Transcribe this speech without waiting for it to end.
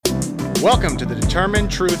Welcome to the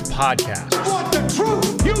Determined Truth Podcast. What the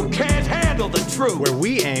truth? You can't handle the truth. Where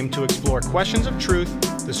we aim to explore questions of truth,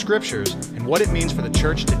 the scriptures, and what it means for the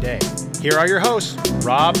church today. Here are your hosts,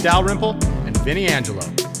 Rob Dalrymple and Vinnie Angelo.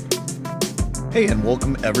 Hey, and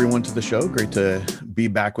welcome everyone to the show. Great to be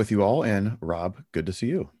back with you all. And Rob, good to see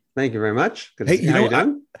you. Thank you very much. Good to see you. How you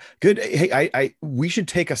doing? Good. Hey, we should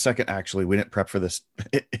take a second. Actually, we didn't prep for this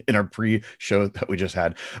in our pre-show that we just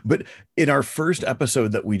had, but in our first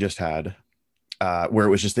episode that we just had, where it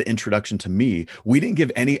was just the introduction to me, we didn't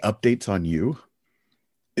give any updates on you.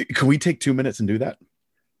 Can we take 2 minutes and do that?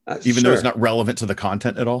 Even though it's not relevant to the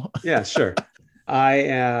content at all? Yeah, sure. I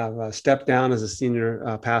have stepped down as a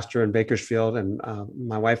senior pastor in Bakersfield, and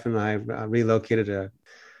my wife and I relocated to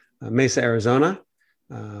Mesa, Arizona.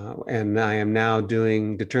 And I am now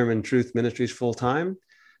doing Determined Truth Ministries full time.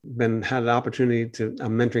 Had an opportunity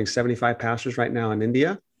I'm mentoring 75 pastors right now in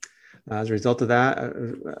India as a result of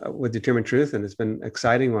that with Determined Truth. And it's been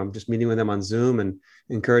exciting. I'm just meeting with them on Zoom and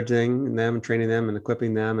encouraging them, training them and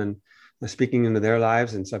equipping them and speaking into their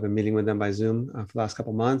lives. And so I've been meeting with them by Zoom for the last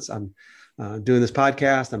couple of months. I'm doing this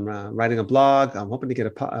podcast. I'm writing a blog. I'm hoping to get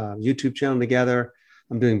a YouTube channel together.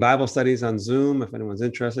 I'm doing Bible studies on Zoom. If anyone's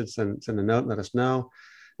interested, send a note, let us know.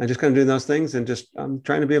 I'm just kind of doing those things and I'm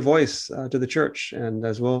trying to be a voice to the church. And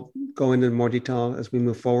as we'll go into more detail as we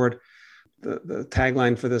move forward, the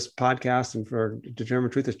tagline for this podcast and for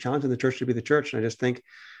Determined Truth is challenging the church to be the church. And I just think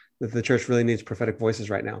that the church really needs prophetic voices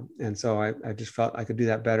right now. And so I just felt I could do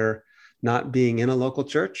that better not being in a local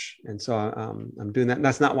church. And so I'm doing that. And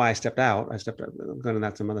that's not why I stepped out. I'm going to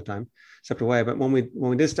that some other time, stepped away. But when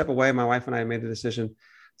we did step away, my wife and I made the decision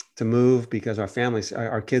to move because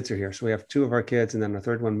our kids are here. So we have two of our kids, and then our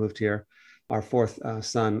third one moved here. Our fourth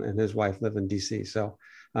son and his wife live in DC. So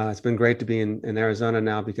it's been great to be in Arizona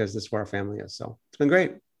now because this is where our family is. So it's been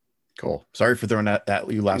great. Cool. Sorry for throwing that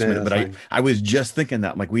at you last minute, but I was just thinking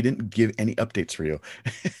that, like, we didn't give any updates for you.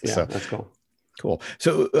 Yeah, so that's cool. Cool.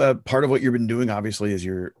 So part of what you've been doing, obviously, is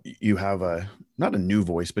you have not a new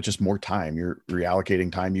voice, but just more time. You're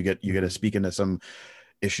reallocating time. You get to speak into some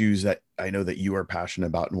issues that I know that you are passionate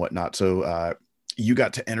about and whatnot. So you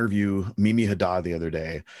got to interview Mimi Haddad the other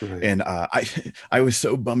day. Right. And I was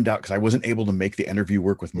so bummed out because I wasn't able to make the interview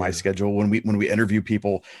work with my schedule. When we interview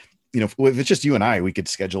people, you know, if it's just you and I, we could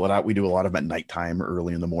schedule it out. We do a lot of them at nighttime or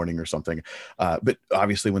early in the morning or something. But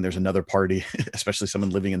obviously when there's another party, especially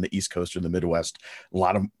someone living in the East Coast or the Midwest, a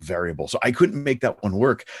lot of variables. So I couldn't make that one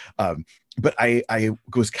work. But I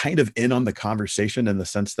was kind of in on the conversation in the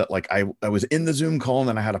sense that, like, I was in the Zoom call and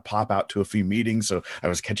then I had to pop out to a few meetings. So I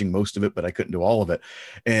was catching most of it, but I couldn't do all of it.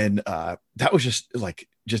 And that was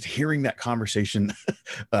just hearing that conversation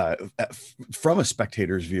from a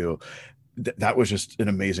spectator's view. That was just an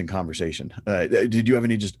amazing conversation. Did you have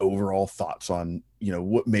any just overall thoughts on, you know,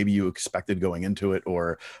 what maybe you expected going into it,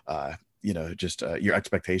 or, you know, just your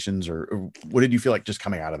expectations, or what did you feel like just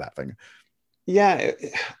coming out of that thing? Yeah,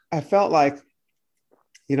 I felt like,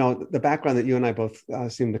 you know, the background that you and I both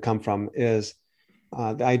seem to come from is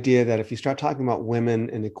the idea that if you start talking about women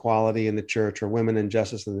and equality in the church, or women and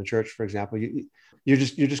justice in the church, for example, you're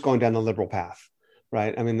just going down the liberal path.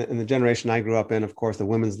 Right. I mean, in the generation I grew up in, of course, the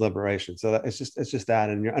women's liberation. So it's just that,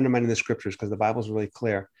 and you're undermining the scriptures because the Bible's really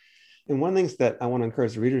clear. And one of the things that I want to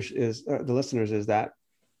encourage the readers the listeners is that,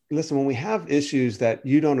 listen, when we have issues that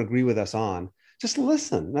you don't agree with us on, just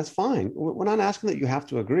listen. That's fine. We're not asking that you have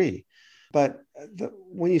to agree. But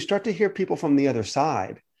when you start to hear people from the other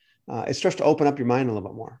side, it starts to open up your mind a little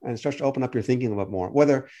bit more, and it starts to open up your thinking a little bit more,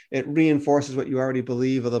 whether it reinforces what you already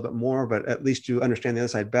believe a little bit more, but at least you understand the other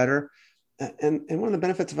side better. And one of the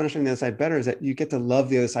benefits of understanding the other side better is that you get to love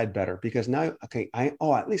the other side better, because now,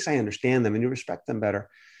 at least I understand them, and you respect them better.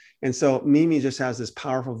 And so Mimi just has this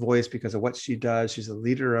powerful voice because of what she does. She's a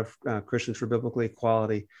leader of Christians for Biblical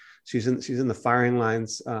Equality. She's in the firing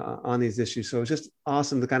lines on these issues. So it's just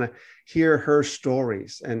awesome to kind of hear her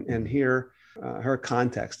stories and hear her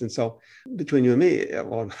context. And so between you and me,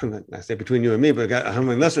 well, I say between you and me, but I got how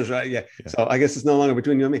many listeners, right? Yeah. So I guess it's no longer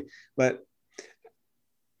between you and me. But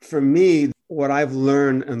for me, what I've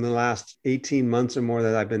learned in the last 18 months or more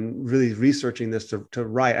that I've been really researching this to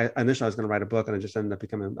write, initially I was going to write a book and I just ended up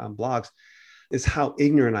becoming blogs, is how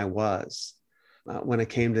ignorant I was when it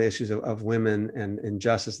came to issues of women and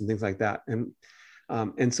justice and things like that.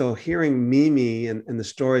 And so hearing Mimi and the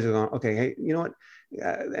stories of going, okay, hey, you know what?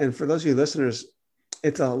 And for those of you listeners,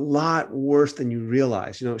 it's a lot worse than you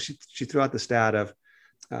realize. You know, she threw out the stat of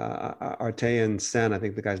Artean Sen, I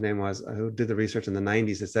think the guy's name was, who did the research in the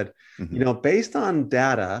 90s. It said, you know, based on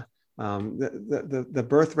data The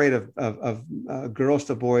birth rate of girls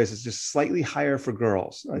to boys is just slightly higher for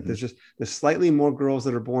girls. Right? Mm-hmm. There's slightly more girls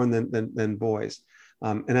that are born than boys.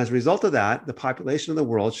 And as a result of that, the population of the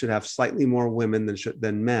world should have slightly more women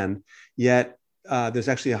than men. Yet there's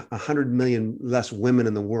actually 100 million less women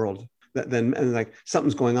in the world than, and like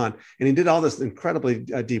something's going on. And he did all this incredibly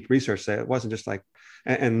deep research. So it wasn't just like,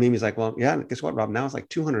 and Mimi's like, well, yeah, guess what, Rob? Now it's like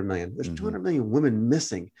 200 million. There's 200 million women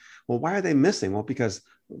missing. Well, why are they missing? Well, because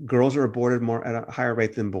girls are aborted more at a higher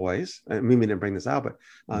rate than boys. Mimi didn't bring this out,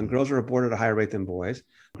 but girls are aborted at a higher rate than boys.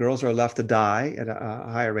 Girls are left to die at a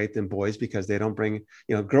higher rate than boys because they don't bring,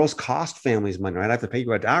 girls cost families money, right? I have to pay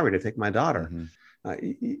you a dowry to take my daughter.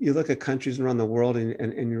 You look at countries around the world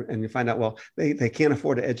and you find out, well, they can't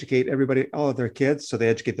afford to educate all of their kids, so they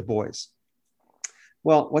educate the boys.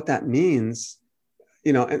 Well, what that means,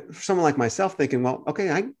 and for someone like myself thinking, well,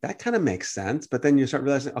 okay, that kind of makes sense. But then you start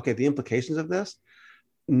realizing, okay, the implications of this,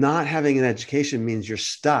 not having an education means you're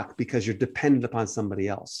stuck because you're dependent upon somebody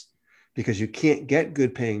else, because you can't get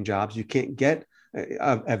good paying jobs. You can't get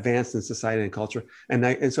advanced in society and culture.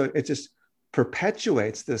 And so it just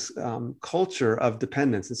perpetuates this culture of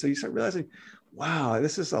dependence. And so you start realizing, wow,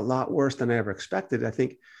 this is a lot worse than I ever expected. I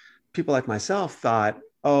think people like myself thought,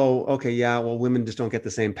 oh, okay, yeah, well, women just don't get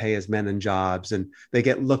the same pay as men in jobs, and they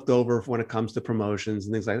get looked over when it comes to promotions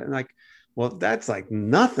and things like that. And like, well, that's like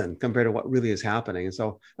nothing compared to what really is happening. And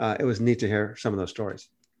so it was neat to hear some of those stories.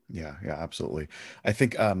 Yeah, absolutely. I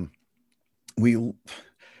think you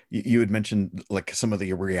had mentioned like some of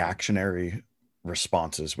the reactionary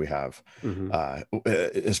responses we have,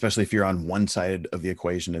 especially if you're on one side of the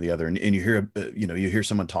equation or the other, and you hear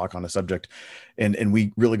someone talk on a subject, and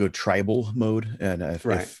we really go tribal mode, and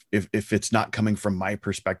if it's not coming from my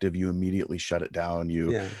perspective, you immediately shut it down,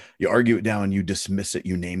 you argue it down, you dismiss it,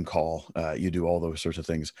 you name call, you do all those sorts of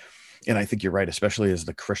things. And I think you're right, especially as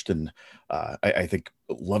the Christian. I think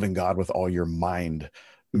loving God with all your mind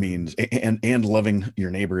means, and loving your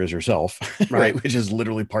neighbor as yourself, right? Which is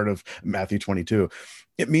literally part of Matthew 22.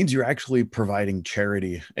 It means you're actually providing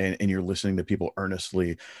charity, and you're listening to people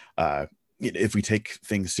earnestly. If we take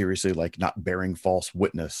things seriously, like not bearing false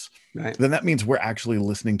witness, then that means we're actually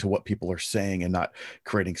listening to what people are saying and not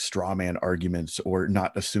creating straw man arguments or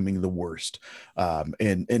not assuming the worst.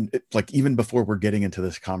 Like, even before we're getting into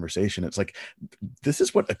this conversation, it's like, this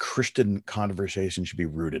is what a Christian conversation should be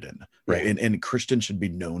rooted in, right? And Christians should be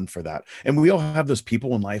known for that. And we all have those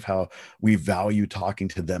people in life, how we value talking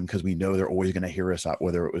to them because we know they're always going to hear us out,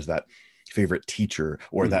 whether it was that favorite teacher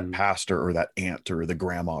or that pastor or that aunt or the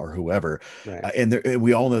grandma or whoever. And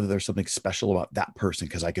we all know that there's something special about that person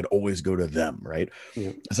because I could always go to them, right?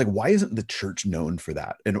 It's like, why isn't the church known for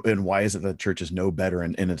that? And why is it that the church is no better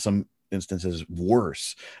and in some instances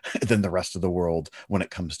worse than the rest of the world when it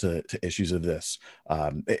comes to issues of this?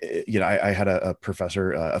 I had a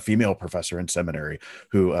professor, a female professor in seminary,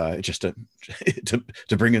 who just to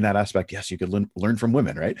bring in that aspect, yes, you could learn from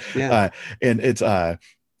women, right? And it's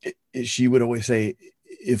she would always say,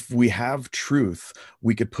 if we have truth,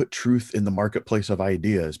 we could put truth in the marketplace of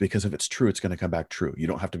ideas, because if it's true, it's going to come back true. You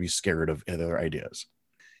don't have to be scared of other ideas.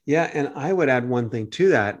 Yeah. And I would add one thing to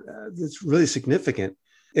that. That's really significant.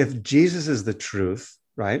 If Jesus is the truth,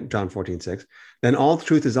 right? John 14:6, then all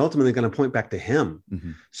truth is ultimately going to point back to him.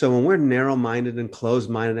 So when we're narrow-minded and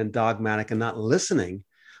closed-minded and dogmatic and not listening,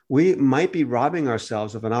 we might be robbing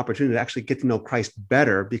ourselves of an opportunity to actually get to know Christ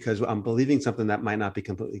better, because I'm believing something that might not be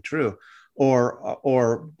completely true,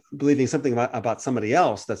 or believing something about somebody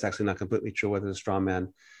else that's actually not completely true, whether it's a straw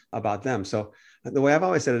man about them. So the way I've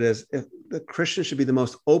always said it is, if the Christian should be the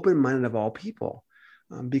most open-minded of all people,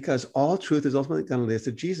 because all truth is ultimately going to lead us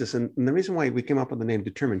to Jesus. And the reason why we came up with the name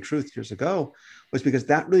Determined Truth years ago was because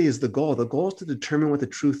that really is the goal. The goal is to determine what the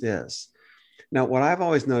truth is. Now, what I've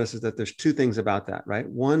always noticed is that there's two things about that, right?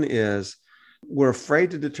 One is we're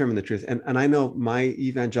afraid to determine the truth. And I know my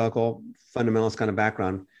evangelical fundamentalist kind of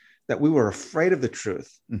background, that we were afraid of the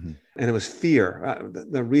truth. And it was fear.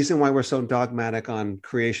 The reason why we're so dogmatic on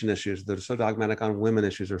creation issues, that are so dogmatic on women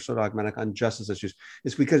issues, or so dogmatic on justice issues,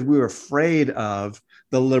 is because we were afraid of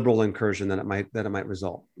the liberal incursion that it might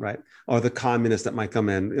result, right? Or the communist that might come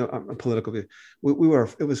in, a political view.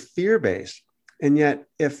 It was fear-based. And yet,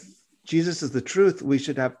 if Jesus is the truth, we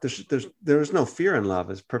should have, there's no fear in love,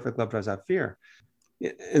 as perfect love does have fear.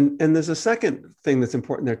 And there's a second thing that's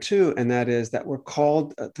important there too, and that is that we're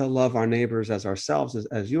called to love our neighbors as ourselves,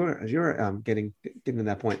 as you're getting to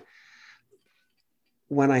that point.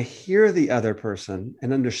 When I hear the other person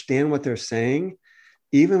and understand what they're saying,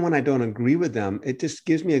 even when I don't agree with them, it just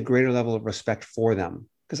gives me a greater level of respect for them.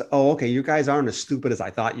 Because, okay, you guys aren't as stupid as I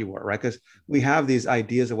thought you were, right? Because we have these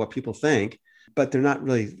ideas of what people think, but they're not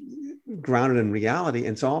really grounded in reality.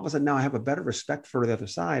 And so all of a sudden now I have a better respect for the other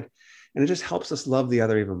side, and it just helps us love the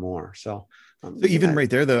other even more. So, So even right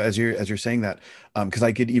there, though, as you're saying that, because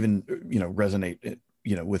I could even resonate,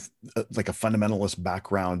 with like a fundamentalist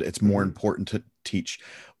background. It's more important to teach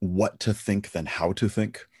what to think than how to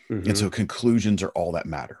think, and so conclusions are all that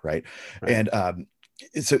matter, right? And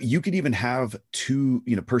so you could even have two,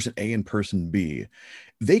 person A and person B,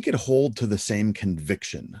 they could hold to the same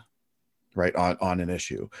conviction, right, on an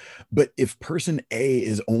issue. But if person A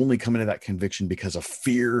is only coming to that conviction because of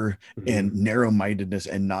fear and narrow-mindedness,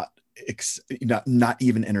 and not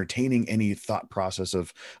even entertaining any thought process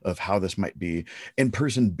of how this might be, and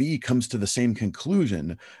person B comes to the same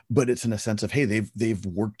conclusion, but it's in a sense of, hey, they've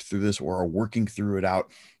worked through this or are working through it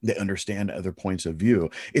out, they understand other points of view.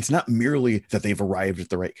 It's not merely that they've arrived at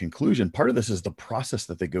the right conclusion. Part of this is the process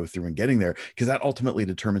that they go through in getting there, because that ultimately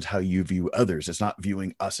determines how you view others. It's not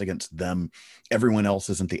viewing us against them. Everyone else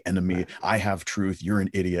isn't the enemy. I have truth, you're an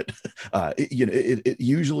idiot.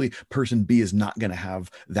 Usually person B is not going to have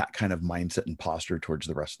that kind of mindset and posture towards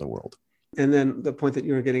the rest of the world. And then the point that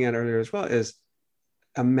you were getting at earlier as well is,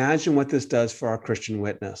 imagine what this does for our Christian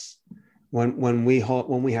witness. When we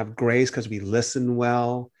have grace because we listen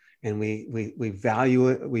well, and we value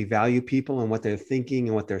it, we value people and what they're thinking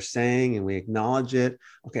and what they're saying, and we acknowledge it.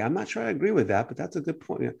 Okay, I'm not sure I agree with that, but that's a good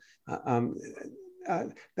point.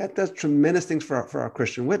 That does tremendous things for our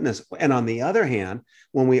Christian witness. And on the other hand,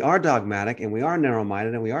 when we are dogmatic and we are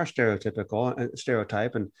narrow-minded and we are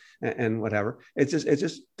stereotype and whatever, it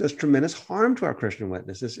just does tremendous harm to our Christian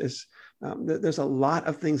witness. There's a lot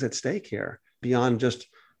of things at stake here beyond just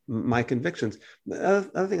my convictions.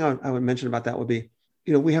 The other thing I would mention about that would be,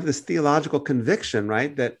 we have this theological conviction,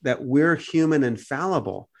 right? That we're human and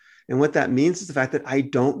fallible. And what that means is the fact that I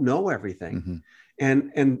don't know everything.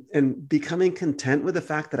 And becoming content with the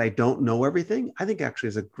fact that I don't know everything, I think actually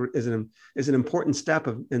is an important step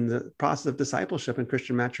in the process of discipleship and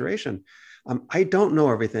Christian maturation. I don't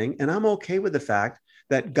know everything, and I'm okay with the fact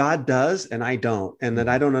that God does and I don't, and that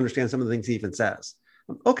I don't understand some of the things he even says.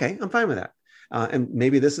 Okay, I'm fine with that. And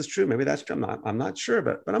maybe this is true, maybe that's true. I'm not sure,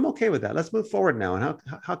 but I'm okay with that. Let's move forward now. And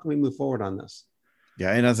how can we move forward on this?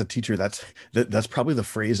 Yeah, and as a teacher, that's probably the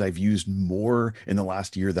phrase I've used more in the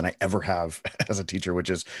last year than I ever have as a teacher, which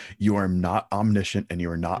is, you are not omniscient and you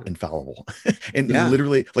are not infallible. And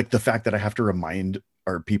literally, like, the fact that I have to remind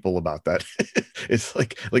our people about that, it's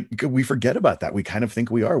like we forget about that. We kind of think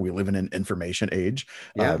we are. We live in an information age.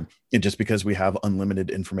 And just because we have unlimited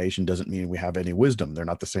information doesn't mean we have any wisdom. They're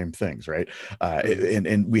not the same things, right?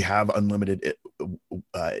 And we have unlimited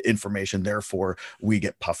information, therefore we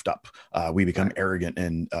get puffed up. We become arrogant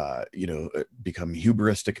and become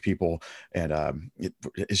hubristic people, and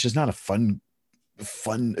it's just not a fun.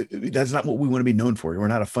 That's not what we want to be known for. We're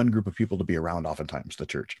not a fun group of people to be around, oftentimes, the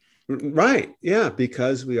church. Right. Yeah.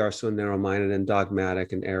 Because we are so narrow-minded and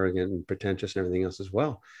dogmatic and arrogant and pretentious and everything else as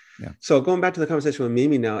well. Yeah. So going back to the conversation with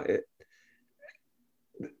Mimi now,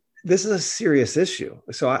 this is a serious issue.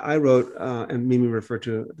 So I wrote, and Mimi referred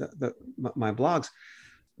to my blogs,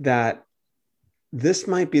 that this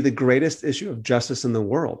might be the greatest issue of justice in the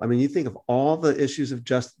world. I mean, you think of all the issues of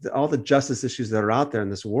all the justice issues that are out there in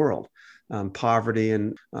this world, poverty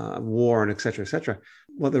and war and et cetera, et cetera.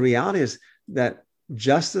 Well, the reality is that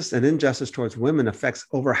justice and injustice towards women affects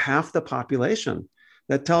over half the population.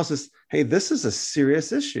 That tells us, hey, this is a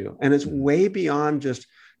serious issue. And it's way beyond just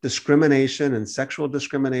discrimination and sexual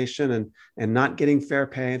discrimination and not getting fair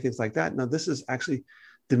pay and things like that. No, this is actually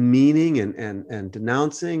demeaning and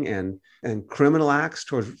denouncing and criminal acts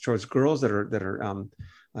towards girls that are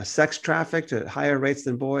sex trafficked at higher rates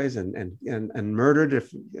than boys and murdered,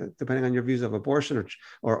 depending on your views of abortion,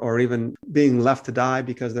 or even being left to die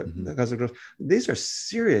because of girls. These are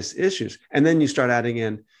serious issues. And then you start adding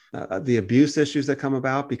in the abuse issues that come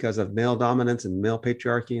about because of male dominance and male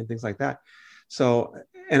patriarchy and things like that. So,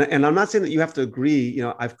 and I'm not saying that you have to agree.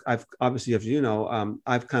 I've obviously, as you know,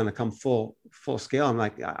 I've kind of come full scale.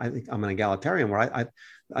 I think I'm an egalitarian, where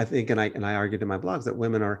I think, and I argued in my blogs that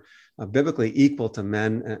women are biblically equal to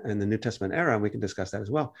men in the New Testament era, and we can discuss that as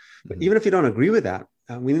well. But even if you don't agree with that,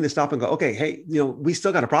 we need to stop and go, okay, hey, we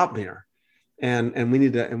still got a problem here, and we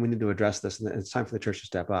need to address this, and it's time for the church to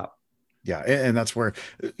step up. Yeah, and that's where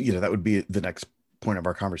that would be the next point of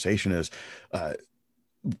our conversation is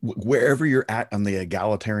wherever you're at on the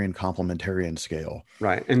egalitarian complementarian scale,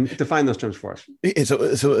 right? And define those terms for us.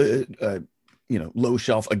 So low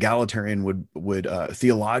shelf egalitarian would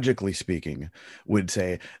theologically speaking would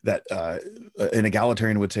say that an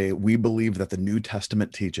egalitarian would say, we believe that the New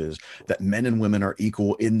Testament teaches that men and women are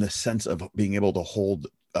equal in the sense of being able to hold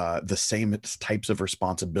the same types of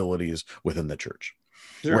responsibilities within the church.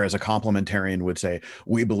 Sure. Whereas a complementarian would say,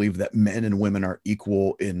 we believe that men and women are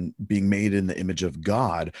equal in being made in the image of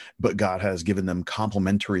God, but God has given them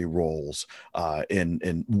complementary roles.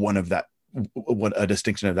 In one of that, what a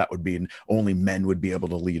distinction of that would be, only men would be able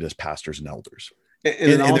to lead as pastors and elders.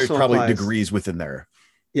 And there's probably degrees within there.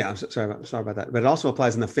 Yeah, I'm sorry about that. But it also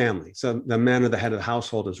applies in the family. So the men are the head of the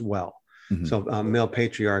household as well. Mm-hmm. So male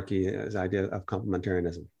patriarchy is the idea of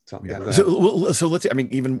complementarianism. So yeah. So let's, I mean,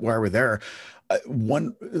 even while we're there,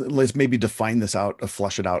 let's maybe define this out,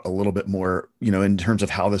 flush it out a little bit more, in terms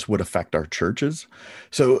of how this would affect our churches.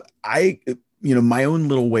 So my own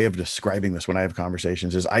little way of describing this when I have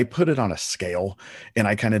conversations is I put it on a scale and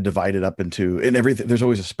I kind of divide it up into, and everything, there's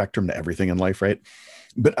always a spectrum to everything in life, right?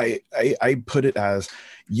 But I put it as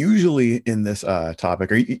usually in this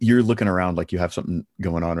topic, or you're looking around like you have something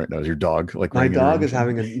going on right now. Is your dog like? My dog is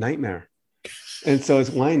having a nightmare. And so it's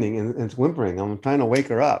whining and it's whimpering. I'm trying to wake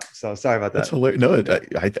her up. So sorry about that. That's hilarious.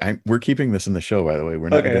 No, we're keeping this in the show, by the way. We're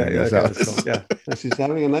not getting this out. Cool. Yeah. She's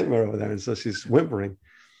having a nightmare over there. And so she's whimpering.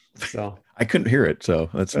 So I couldn't hear it. So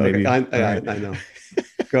that's maybe. I know.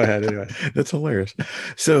 Go ahead. Anyway. That's hilarious.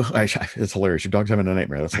 So it's hilarious. Your dog's having a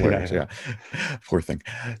nightmare. That's hilarious. Yeah. Poor thing.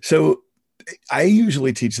 So I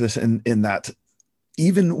usually teach this in that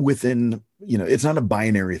even within, it's not a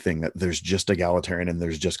binary thing that there's just egalitarian and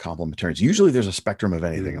there's just complementarians. Usually there's a spectrum of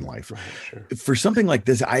anything in life. Right, sure. For something like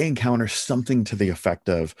this, I encounter something to the effect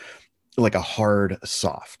of like a hard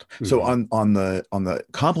soft. Mm-hmm. So on the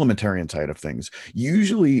complementarian side of things,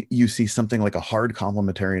 usually you see something like a hard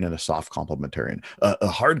complementarian and a soft complementarian. A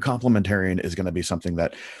hard complementarian is going to be something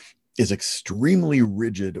that is extremely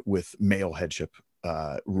rigid with male headship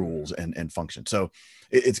rules and function. So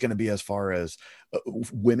it's going to be as far as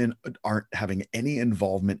women aren't having any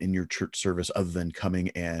involvement in your church service other than coming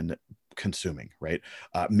and consuming, right?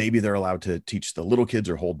 Maybe they're allowed to teach the little kids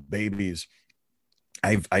or hold babies.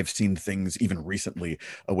 I've seen things even recently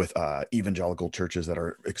with evangelical churches that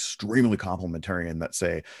are extremely complementarian that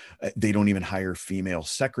say they don't even hire female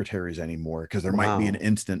secretaries anymore because there might be an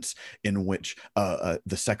instance in which the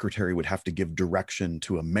secretary would have to give direction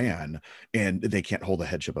to a man and they can't hold a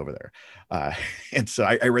headship over there. And so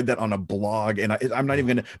I read that on a blog, and I'm not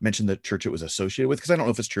even going to mention the church it was associated with because I don't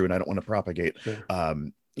know if it's true and I don't want to propagate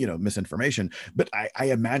misinformation, but I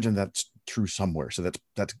imagine that's true somewhere. So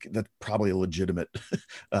that's probably a legitimate,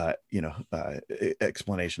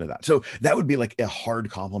 explanation of that. So that would be like a hard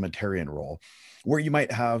complementarian role, where you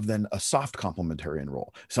might have then a soft complementarian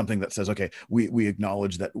role, something that says, okay, we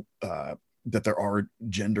acknowledge that that there are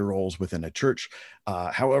gender roles within a church.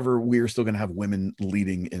 However, we are still going to have women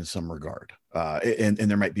leading in some regard. And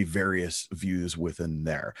there might be various views within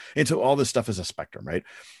there. And so all this stuff is a spectrum, right?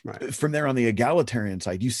 From there on the egalitarian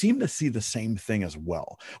side, you seem to see the same thing as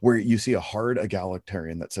well, where you see a hard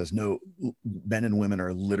egalitarian that says, no, men and women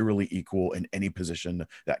are literally equal in any position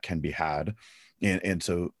that can be had. And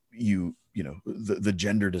so the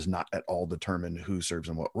gender does not at all determine who serves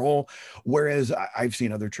in what role. Whereas I've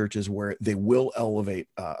seen other churches where they will elevate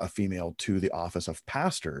a female to the office of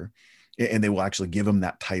pastor, and they will actually give them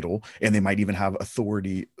that title, and they might even have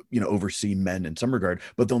authority, oversee men in some regard,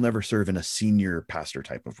 but they'll never serve in a senior pastor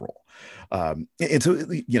type of role. And so,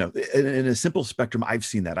 in a simple spectrum, I've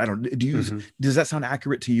seen that. Does that sound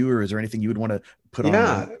accurate to you, or is there anything you would want to put on?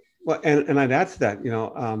 Yeah. Well, and I'd add to that,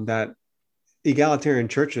 that egalitarian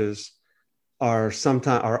churches are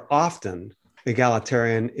often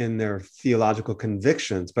egalitarian in their theological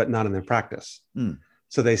convictions, but not in their practice.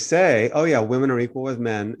 So they say, oh yeah, women are equal with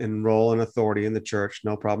men in role and authority in the church,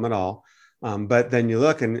 no problem at all. But then you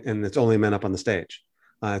look and it's only men up on the stage.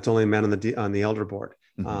 It's only men on the elder board,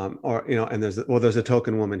 and there's a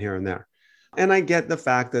token woman here and there. And I get the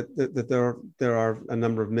fact that there are a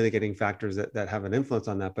number of mitigating factors that have an influence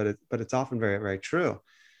on that, but it's often very, very true.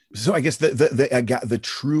 So I guess the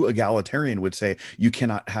true egalitarian would say you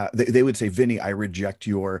cannot have. They would say, Vinnie, I reject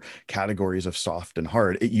your categories of soft and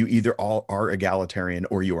hard. You either all are egalitarian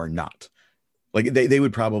or you are not. Like they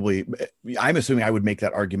would probably. I'm assuming I would make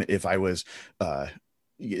that argument if I was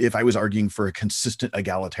arguing for a consistent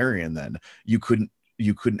egalitarian. Then you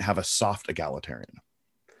couldn't have a soft egalitarian.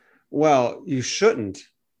 Well, you shouldn't.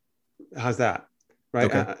 How's that? Right.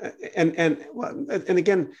 Okay. And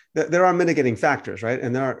again, there are mitigating factors, right?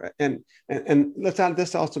 And there are, and let's add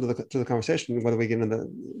this also to the conversation, whether we get into the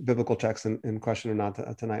biblical text in question or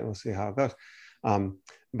not tonight. We'll see how it goes.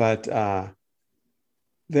 But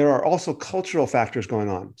there are also cultural factors going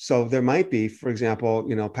on. So there might be, for example,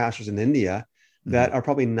 pastors in India that are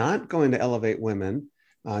probably not going to elevate women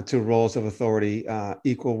to roles of authority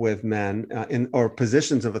equal with men or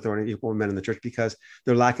positions of authority equal with men in the church because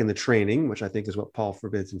they're lacking the training, which I think is what Paul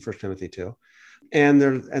forbids in 1 Timothy 2.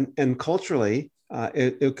 And culturally,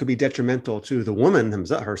 it could be detrimental to the woman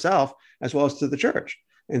herself as well as to the church.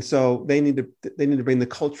 And so they need to bring the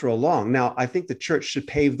culture along. Now, I think the church should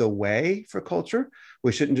pave the way for culture.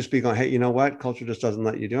 We shouldn't just be going, hey, you know what? Culture just doesn't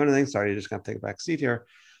let you do anything. Sorry, you're just going to take a back seat here.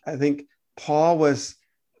 I think Paul was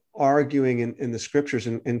arguing in the scriptures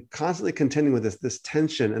and constantly contending with this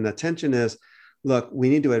tension. And the tension is, look, we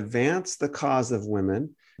need to advance the cause of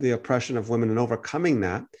women, the oppression of women and overcoming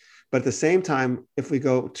that. But at the same time, if we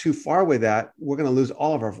go too far with that, we're going to lose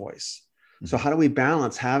all of our voice. Mm-hmm. So how do we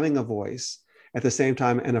balance having a voice at the same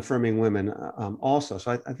time and affirming women also?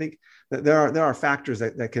 So I think that there are factors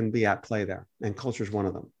that can be at play there, and culture is one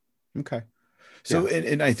of them. Okay. So, yeah.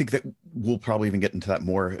 and I think that we'll probably even get into that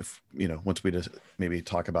more if, once we just maybe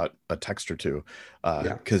talk about a text or two,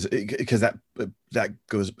 because that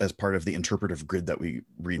goes as part of the interpretive grid that we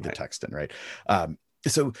read the text in, right?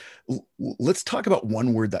 So let's talk about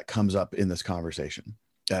one word that comes up in this conversation,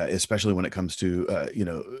 especially when it comes to,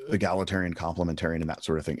 egalitarian, complementarian, and that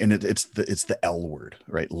sort of thing. And it's the L word,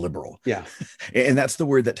 right? Liberal. Yeah. And that's the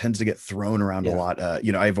word that tends to get thrown around a lot.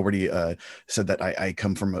 I've already said that I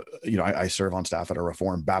come from, I serve on staff at a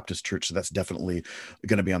Reformed Baptist church. So that's definitely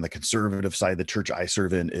going to be on the conservative side. The church I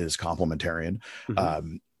serve in is complementarian.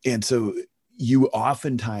 Mm-hmm. And so you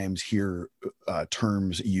oftentimes hear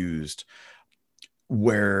terms used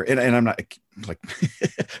where, and I'm not like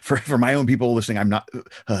for my own people listening, I'm not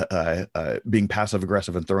being passive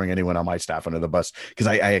aggressive and throwing anyone on my staff under the bus, because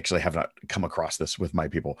I actually have not come across this with my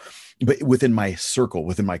people, but within my circle,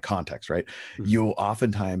 within my context, right? Mm-hmm. You'll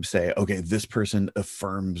oftentimes say, okay, this person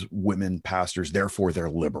affirms women pastors, therefore they're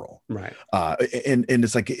liberal. Right. And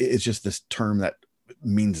it's like, it's just this term that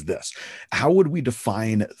means this. How would we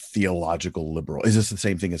define theological liberal? Is this the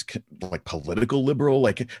same thing as like political liberal?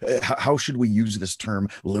 Like how should we use this term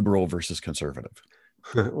liberal versus conservative?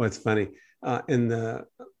 Well, it's funny. In the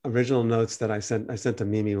original notes that I sent to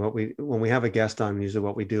Mimi, when we have a guest on, usually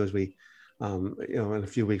what we do is we, in a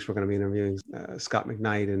few weeks, we're going to be interviewing Scott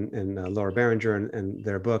McKnight and Laura Barringer and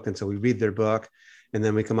their book. And so we read their book, and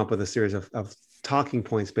then we come up with a series of talking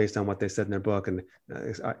points based on what they said in their book. And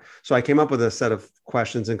so I came up with a set of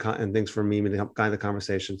questions and things for Mimi to guide the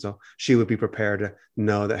conversation. So she would be prepared to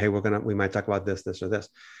know that, hey, we might talk about this, or this.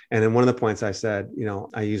 And then one of the points I said,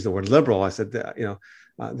 I used the word liberal. I said,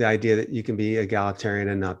 the idea that you can be egalitarian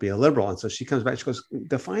and not be a liberal. And so she comes back, she goes,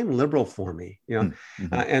 define liberal for me,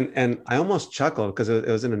 mm-hmm. And I almost chuckled because it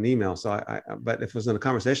was in an email. So but if it was in a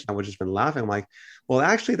conversation, I would have just been laughing. I'm like, well,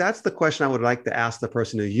 actually, that's the question I would like to ask the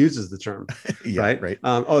person who uses the term. Yeah, right.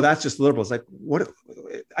 That's just liberal. It's like, what?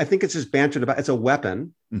 I think it's just bantered about. It's a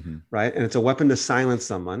weapon, mm-hmm. right? And it's a weapon to silence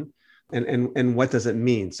someone. And what does it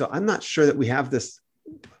mean? So I'm not sure that we have this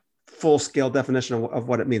full-scale definition of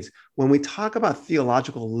what it means. When we talk about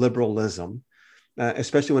theological liberalism,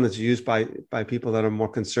 especially when it's used by people that are more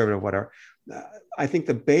conservative, whatever, I think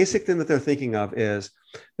the basic thing that they're thinking of is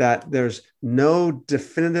that there's no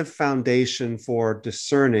definitive foundation for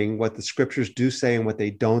discerning what the scriptures do say and what they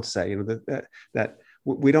don't say. That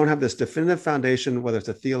we don't have this definitive foundation, whether it's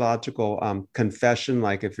a theological confession,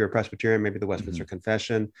 like if you're a Presbyterian, maybe the Westminster mm-hmm.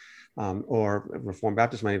 Confession, or Reformed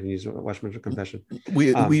Baptist might even use a Westminster Confession.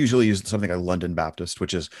 We usually use something like London Baptist,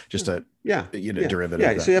 which is just a derivative.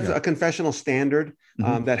 Yeah, so you have a confessional standard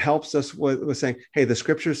mm-hmm. That helps us with saying, hey, the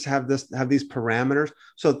scriptures have these parameters.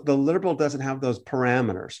 So the liberal doesn't have those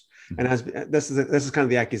parameters, mm-hmm. and this is kind of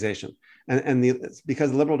the accusation.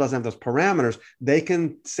 Because the liberal doesn't have those parameters, they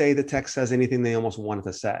can say the text says anything they almost want it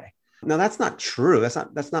to say. Now that's not true.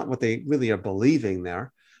 That's not what they really are believing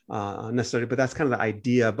there. Necessarily, but that's kind of the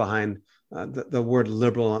idea behind the word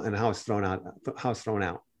liberal and how it's thrown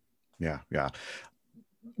out. Yeah.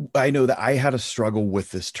 I know that I had a struggle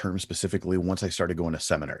with this term specifically once I started going to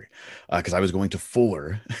seminary, because I was going to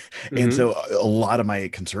Fuller. Mm-hmm. And so a lot of my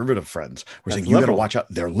conservative friends were saying, you got to watch out.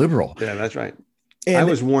 They're liberal. Yeah, that's right. And I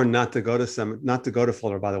was warned not to go to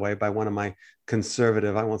Fuller, by the way, by one of my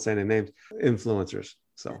conservative, I won't say any names, influencers.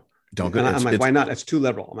 So don't go. I'm like, why not? It's too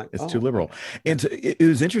liberal. I'm like, it's too liberal. And so it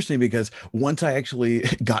was interesting because once I actually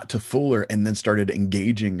got to Fuller and then started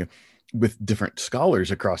engaging with different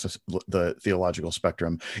scholars across the theological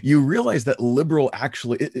spectrum, you realize that liberal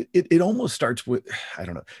actually, it almost starts with, I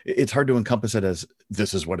don't know, it's hard to encompass it as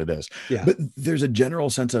this is what it is. Yeah. But there's a general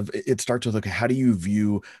sense of, it starts with, okay, how do you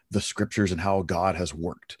view the scriptures and how God has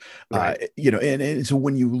worked? Right. And so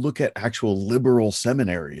when you look at actual liberal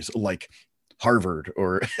seminaries, like Harvard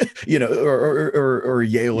or, or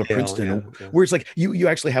Yale or Princeton, where it's like you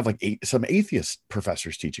actually have like some atheist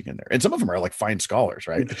professors teaching in there. And some of them are like fine scholars,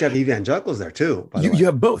 right? But you have evangelicals there too. You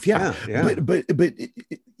have both. Yeah. Yeah. But,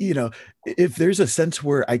 if there's a sense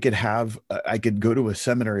where I could go to a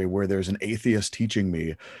seminary where there's an atheist teaching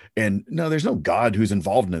me and no, there's no God who's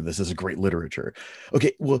involved in this. This is great literature.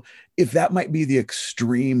 Okay. Well, if that might be the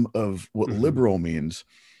extreme of what liberal means,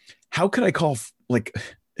 how could I call like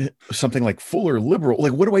something like Fuller liberal?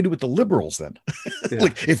 Like, what do I do with the liberals then?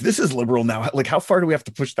 Like, if this is liberal now, like how far do we have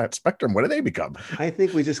to push that spectrum? What do they become? I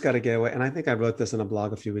think we just got to get away. And I think I wrote this in a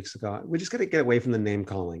blog a few weeks ago. We just got to get away from the name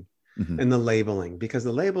calling and the labeling, because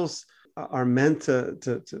the labels are meant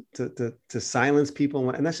to silence people.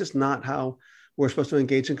 And that's just not how we're supposed to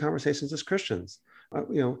engage in conversations as Christians.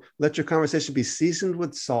 Let your conversation be seasoned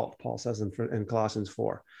with salt, Paul says in Colossians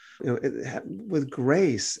 4. With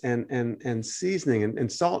grace and seasoning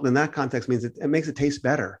and salt in that context means it makes it taste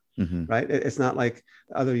better, right? It's not like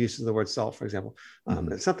other uses of the word salt, for example.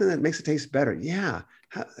 It's something that makes it taste better. Yeah,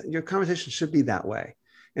 your conversation should be that way.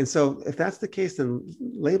 And so if that's the case, then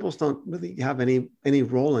labels don't really have any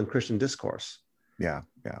role in Christian discourse. Yeah.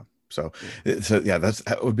 So yeah,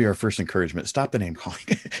 that would be our first encouragement. Stop the name calling,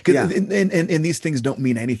 because and these things don't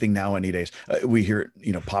mean anything nowadays. We hear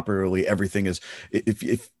it, popularly. Everything is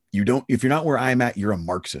if you're not where I'm at, you're a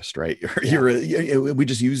Marxist, right? We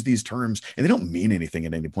just use these terms and they don't mean anything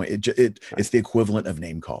at any point. It's the equivalent of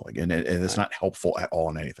name calling, and it's not helpful at all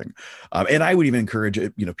in anything. And I would even encourage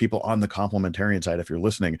people on the complementarian side, if you're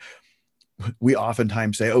listening. We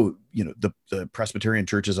oftentimes say, the Presbyterian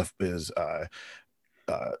church is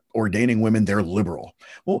ordaining women, they're liberal.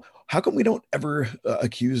 Well, how come we don't ever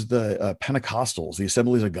accuse the Pentecostals, the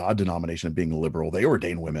Assemblies of God denomination, of being liberal? They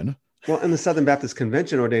ordain women. Well, and the Southern Baptist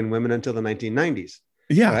Convention ordained women until the 1990s.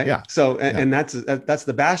 Yeah, right? yeah. So, and that's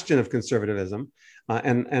the bastion of conservatism.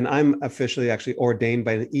 And I'm officially actually ordained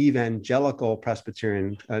by an evangelical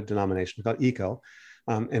Presbyterian denomination called ECO,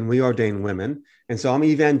 and we ordain women. And so I'm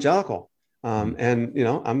evangelical. And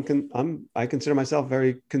I consider myself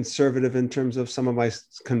very conservative in terms of some of my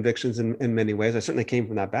convictions in many ways. I certainly came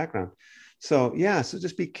from that background. So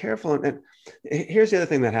just be careful. And here's the other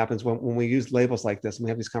thing that happens when we use labels like this and we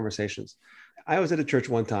have these conversations. I was at a church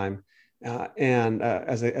one time and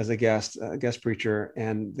as a guest preacher,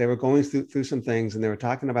 and they were going through some things, and they were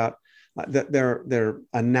talking about their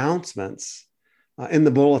announcements in the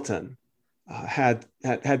bulletin. Had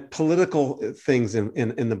political things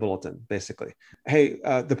in the bulletin, basically. Hey,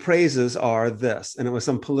 the praises are this, and it was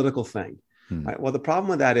some political thing. Right? Well, the problem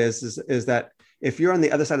with that is that if you're on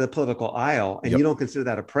the other side of the political aisle and you don't consider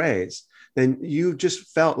that a praise, then you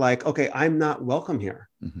just felt like, okay, I'm not welcome here.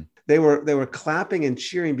 They were clapping and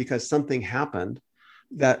cheering because something happened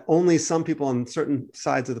that only some people on certain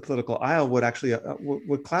sides of the political aisle would actually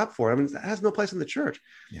would clap for. I mean, that has no place in the church.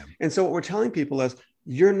 Yeah. And so what we're telling people is,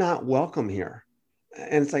 you're not welcome here.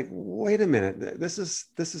 And it's like, wait a minute, that's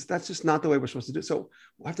just not the way we're supposed to do it. So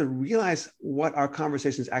we have to realize what our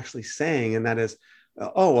conversation is actually saying. And that is,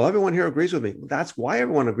 everyone here agrees with me. That's why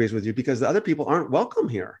everyone agrees with you, because the other people aren't welcome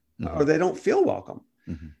here or they don't feel welcome.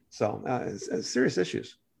 So it's serious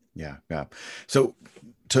issues. Yeah. So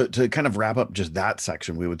to kind of wrap up just that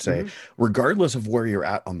section, we would say, regardless of where you're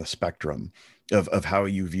at on the spectrum of how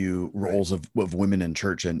you view roles of women in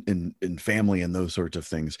church and in family and those sorts of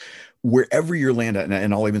things, wherever you're land at,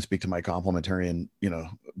 and I'll even speak to my complementarian,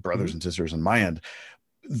 brothers and sisters on my end,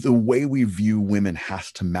 the way we view women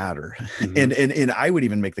has to matter. And I would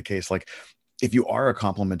even make the case, like, if you are a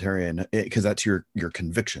complementarian, because that's your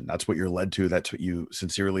conviction, that's what you're led to, that's what you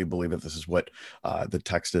sincerely believe that this is what the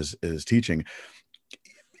text is teaching.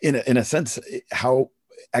 In a sense, how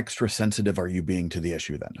extra sensitive are you being to the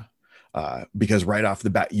issue then? Because right off the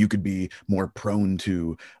bat, you could be more prone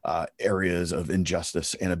to areas of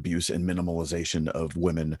injustice and abuse and minimalization of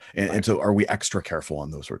women. And so are we extra careful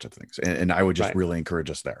on those sorts of things? And I would just really encourage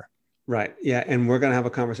us there. Right. Yeah. And we're going to have a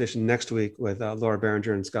conversation next week with Laura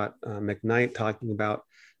Barringer and Scott McKnight talking about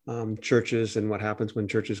churches and what happens when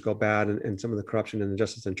churches go bad and some of the corruption and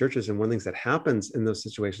injustice in churches. And one of the things that happens in those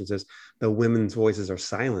situations is the women's voices are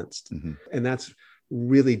silenced. And that's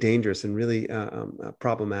really dangerous and really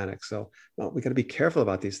problematic. So we got to be careful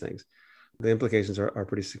about these things. The implications are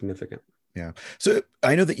pretty significant. Yeah. So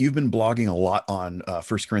I know that you've been blogging a lot on 1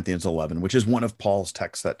 Corinthians 11, which is one of Paul's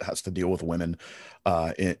texts that has to deal with women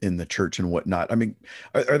in the church and whatnot. I mean,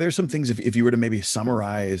 are there some things, if you were to maybe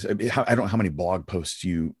summarize, I don't know how many blog posts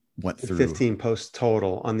you went through? 15 posts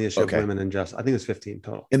total on the issue of women and justice. I think it's 15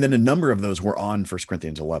 total. And then a number of those were on 1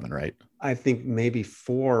 Corinthians 11, right? I think maybe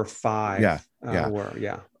 4 or 5 were.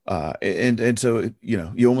 Yeah. And so,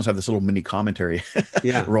 you almost have this little mini commentary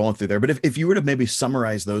Yeah. rolling through there. But if you were to maybe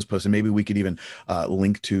summarize those posts, and maybe we could even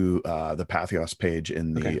link to the Pathos page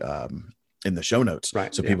Okay. In the show notes,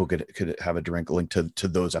 Right. so Yeah. people could have a direct link to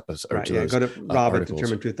those episodes, or Right. to Yeah. those Go to articles.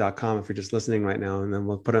 rob@determinedtruth.com if you're just listening right now, and then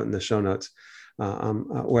we'll put it in the show notes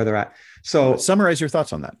where they're at. So Summarize your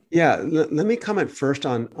thoughts on that. yeah, let me comment first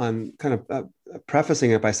on kind of prefacing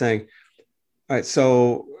it by saying, all right,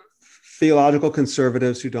 so theological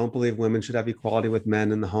conservatives who don't believe women should have equality with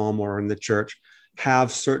men in the home or in the church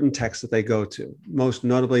have certain texts that they go to, most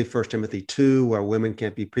notably 1 Timothy 2, where women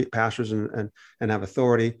can't be pastors and have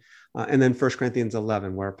authority. And then 1 Corinthians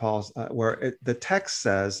 11, where the text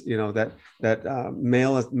says, that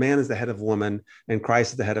man is the head of woman, and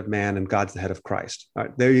Christ is the head of man, and God's the head of Christ. All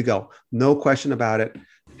right, there you go. No question about it.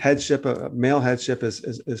 Headship, male headship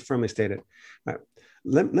is firmly stated. All right.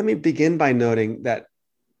 Let me begin by noting that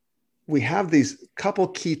we have these couple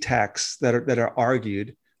key texts that are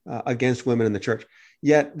argued against women in the church.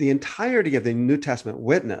 Yet the entirety of the New Testament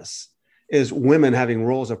witness is women having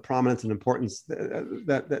roles of prominence and importance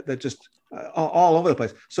that just all over the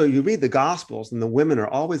place. So you read the Gospels, and the women are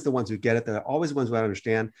always the ones who get it. They're always the ones who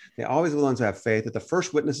understand. They're always the ones who have faith. They're the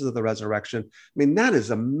first witnesses of the resurrection. I mean, that is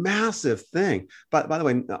a massive thing. But by the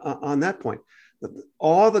way, on that point,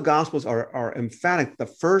 all the Gospels are emphatic. The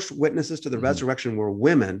first witnesses to the resurrection were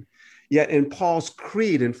women. Yet in Paul's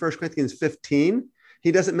creed in 1 Corinthians 15,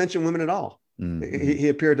 he doesn't mention women at all. Mm-hmm. He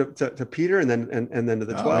appeared to Peter and then to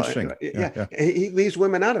the 12. Yeah. He leaves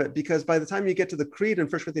women out of it, because by the time you get to the creed in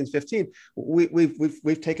 1 Corinthians 15,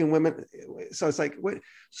 we've taken women. So it's like,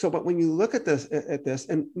 but when you look at this,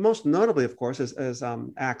 and most notably, of course, as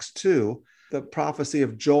Acts 2, the prophecy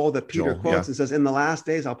of Joel that Peter quotes and says, "In the last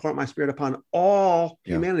days, I'll pour out my spirit upon all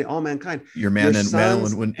humanity, all mankind. Your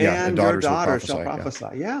sons and your daughters shall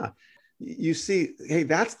prophesy." Yeah. You see, hey,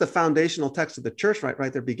 that's the foundational text of the church,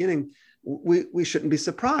 right there beginning. We shouldn't be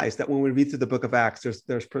surprised that when we read through the book of Acts,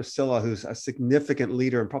 there's Priscilla, who's a significant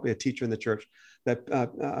leader and probably a teacher in the church, that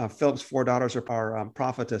Philip's 4 daughters are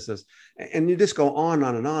prophetesses. And you just go on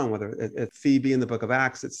and on, whether it's Phoebe in the book of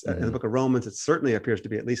Acts, it's in the book of Romans, it certainly appears to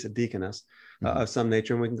be at least a deaconess of some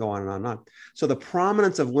nature, and we can go on and on and on. So the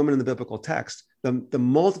prominence of women in the biblical text, the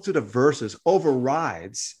multitude of verses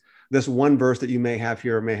overrides this one verse that you may have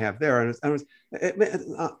here or may have there. And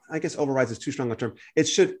I guess overrides is too strong a term. It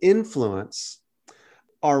should influence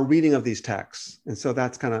our reading of these texts. And so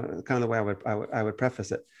that's kind of the way I would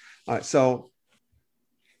preface it. All right, so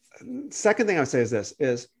second thing I would say is this,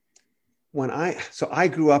 is I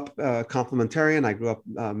grew up complementarian. I grew up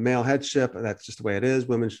male headship. That's just the way it is.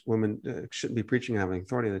 Women shouldn't be preaching and having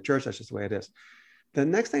authority in the church. That's just the way it is. The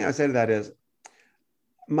next thing I would say to that is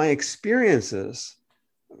my experiences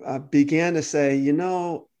began to say,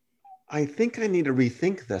 I think I need to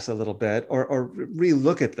rethink this a little bit or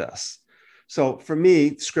relook at this. So for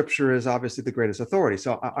me, scripture is obviously the greatest authority.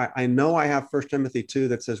 So I know I have 1 Timothy 2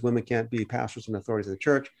 that says women can't be pastors and authorities of the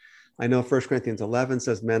church. I know 1 Corinthians 11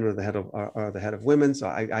 says men are the head of women. So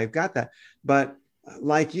I've got that. But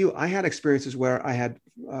like you, I had experiences where I had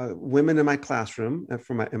women in my classroom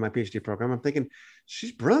in my PhD program. I'm thinking,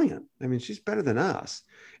 she's brilliant. I mean, she's better than us.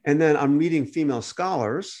 And then I'm reading female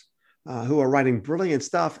scholars who are writing brilliant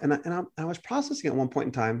stuff. And I was processing at one point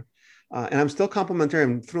in time, and I'm still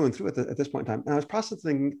complementarian through and through at this point in time. And I was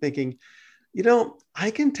processing, thinking,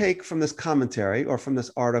 I can take from this commentary or from this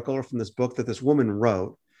article or from this book that this woman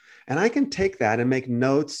wrote, and I can take that and make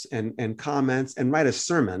notes and comments and write a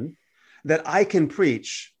sermon that I can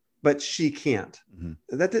preach, but she can't.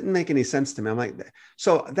 Mm-hmm. That didn't make any sense to me. I'm like,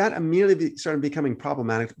 so that immediately started becoming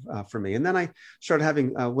problematic for me. And then I started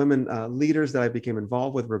having women leaders that I became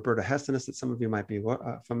involved with, Roberta Hestenes, that some of you might be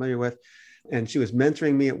familiar with. And she was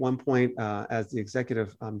mentoring me at one point as the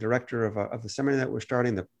executive director of the seminary that we're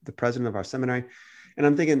starting, the president of our seminary. And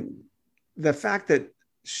I'm thinking, the fact that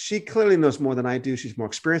she clearly knows more than I do, she's more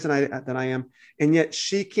experienced than I am, and yet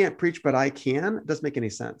she can't preach, but I can, it doesn't make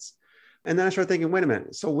any sense. And then I started thinking, wait a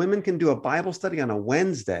minute, so women can do a Bible study on a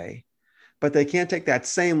Wednesday, but they can't take that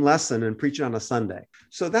same lesson and preach it on a Sunday.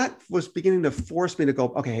 So that was beginning to force me to go,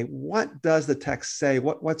 okay, what does the text say?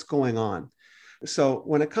 What's going on? So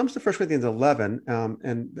when it comes to 1 Corinthians 11,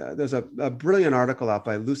 and there's a brilliant article out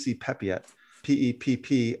by Lucy Peppiatt,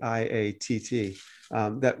 Peppiatt,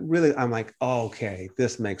 that really, I'm like, oh, okay,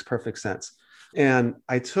 this makes perfect sense. And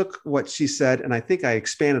I took what she said, and I think I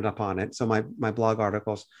expanded upon it. So my blog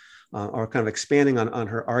articles are kind of expanding on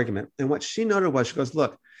her argument. And what she noted was, she goes,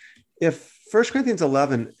 look, if 1 Corinthians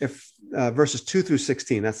 11, if verses 2 through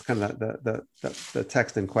 16, that's kind of the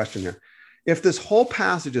text in question here. If this whole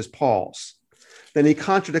passage is Paul's, then he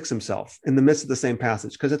contradicts himself in the midst of the same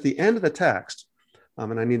passage. Because at the end of the text,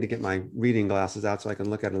 and I need to get my reading glasses out so I can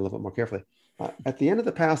look at it a little bit more carefully. At the end of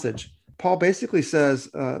the passage, Paul basically says,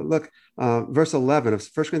 verse 11 of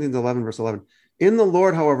 1 Corinthians 11, verse 11, in the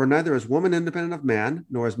Lord, however, neither is woman independent of man,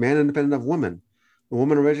 nor is man independent of woman. The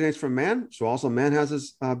woman originates from man, so also man has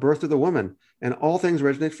his birth through the woman, and all things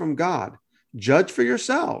originate from God. Judge for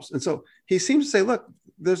yourselves. And so he seems to say, look,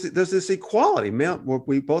 there's this equality.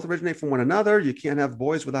 We both originate from one another. You can't have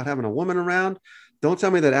boys without having a woman around. Don't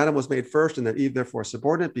tell me that Adam was made first and that Eve therefore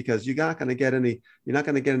subordinate, because you're not going to get any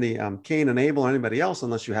Cain and Abel or anybody else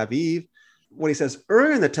unless you have Eve. What he says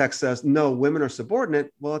earlier in the text says, no, women are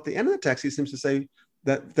subordinate. Well, at the end of the text, he seems to say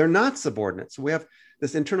that they're not subordinate. So we have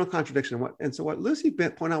this internal contradiction. And so what Lucy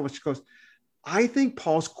pointed out, which goes, I think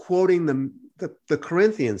Paul's quoting the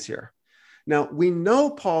Corinthians here. Now, we know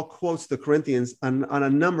Paul quotes the Corinthians on a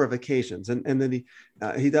number of occasions, and then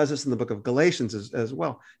he does this in the book of Galatians as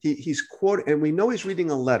well. He's quoting, and we know he's reading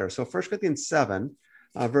a letter. So 1 Corinthians 7,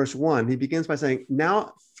 verse 1, he begins by saying,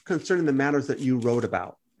 now concerning the matters that you wrote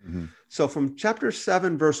about. Mm-hmm. So from chapter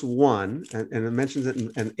 7, verse 1, and it mentions it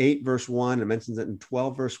in 8, verse 1, it mentions it in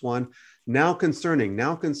 12, verse 1, now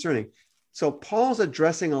concerning. So Paul's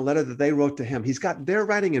addressing a letter that they wrote to him. He's got their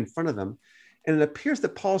writing in front of them. And it appears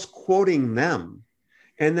that Paul's quoting them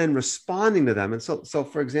and then responding to them. And so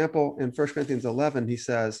for example, in 1 Corinthians 11, he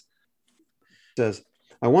says,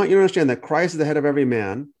 I want you to understand that Christ is the head of every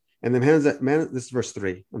man. And then this is verse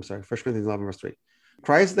 3. I'm sorry, 1 Corinthians 11, verse 3.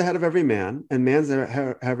 Christ is the head of every man, and man's the head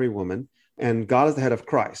of every woman, and God is the head of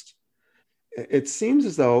Christ. It seems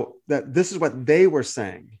as though that this is what they were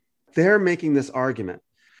saying. They're making this argument.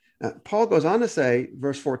 Paul goes on to say,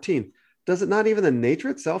 verse 14, does it not even the nature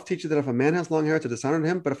itself teach you that if a man has long hair, it's a dishonor to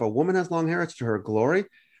him, but if a woman has long hair, it's to her glory?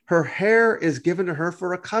 Her hair is given to her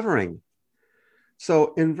for a covering.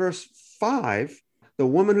 So in verse 5, the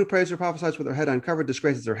woman who prays or prophesies with her head uncovered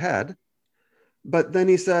disgraces her head. But then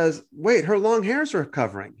he says, wait, her long hairs are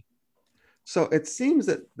covering. So it seems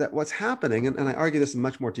that what's happening, and I argue this in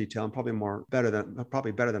much more detail and probably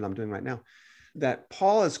better than I'm doing right now, that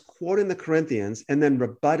Paul is quoting the Corinthians and then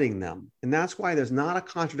rebutting them. And that's why there's not a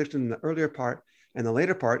contradiction in the earlier part and the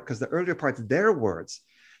later part, because the earlier part's their words.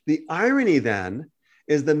 The irony then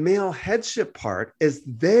is the male headship part is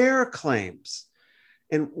their claims.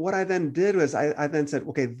 And what I then did was I then said,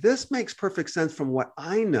 okay, this makes perfect sense from what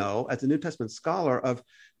I know as a New Testament scholar of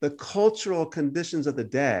the cultural conditions of the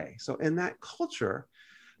day. So in that culture,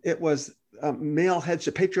 it was male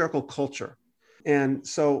headship, patriarchal culture. And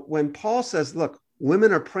so when Paul says, look,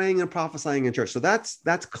 women are praying and prophesying in church. So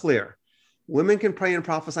that's clear. Women can pray and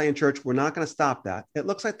prophesy in church. We're not going to stop that. It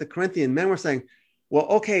looks like the Corinthian men were saying, well,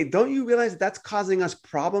 okay, don't you realize that's causing us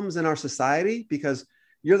problems in our society? Because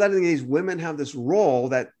you're letting these women have this role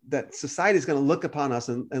that society is going to look upon us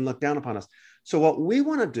and look down upon us. So what we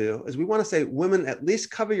want to do is we want to say, women, at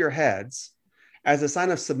least cover your heads as a sign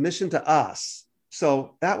of submission to us.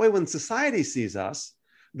 So that way, when society sees us,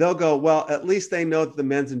 they'll go, well, at least they know that the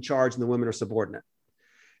men's in charge and the women are subordinate.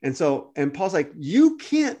 And Paul's like, you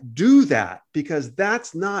can't do that because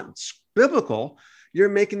that's not biblical. You're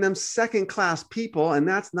making them second-class people, and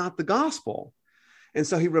that's not the gospel. And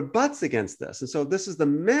so he rebuts against this. And so this is the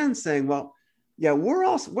men saying, well, yeah,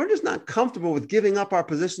 we're just not comfortable with giving up our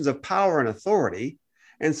positions of power and authority.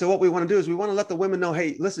 And so what we want to do is we want to let the women know,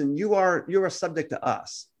 hey, listen, you're a subject to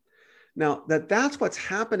us. Now, that's what's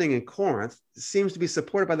happening in Corinth seems to be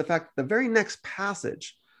supported by the fact that the very next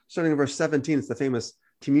passage, starting in verse 17, it's the famous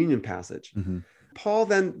communion passage. Mm-hmm. Paul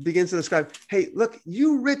then begins to describe, hey, look,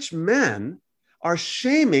 you rich men are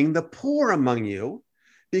shaming the poor among you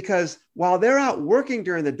because while they're out working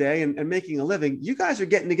during the day and making a living, you guys are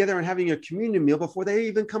getting together and having your communion meal before they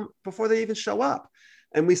even show up.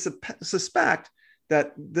 And we suspect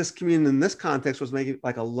that this communion in this context was maybe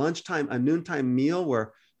like a noontime meal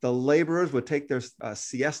where the laborers would take their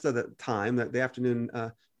siesta the afternoon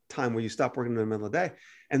time where you stop working in the middle of the day.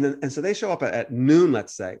 And so they show up at noon,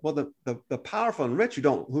 let's say. Well, the powerful and rich who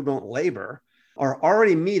don't labor are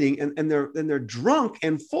already meeting and they're drunk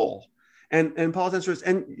and full. And Paul's answer is,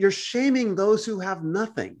 and you're shaming those who have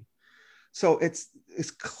nothing. So it's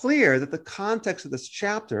clear that the context of this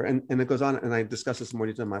chapter, and it goes on, and I discuss this in more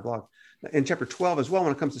detail in my blog, in chapter 12 as well,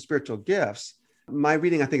 when it comes to spiritual gifts, my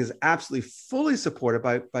reading, I think, is absolutely fully supported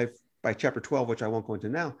by chapter 12, which I won't go into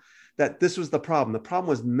now, that this was the problem. The problem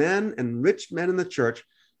was men and rich men in the church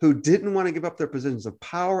who didn't want to give up their positions of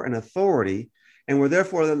power and authority, and were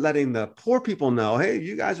therefore letting the poor people know, hey,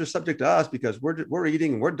 you guys are subject to us because we're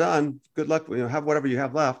eating and we're done. Good luck, have whatever you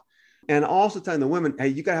have left. And also telling the women, hey,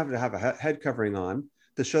 you got to have a head covering on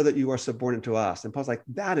to show that you are subordinate to us. And Paul's like,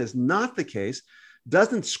 that is not the case.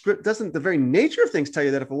 Doesn't the very nature of things tell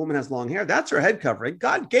you that if a woman has long hair, that's her head covering?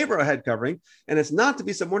 God gave her a head covering, and it's not to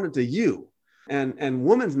be subordinate to you. And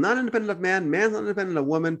woman's not independent of man, man's not independent of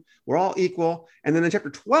woman. We're all equal. And then in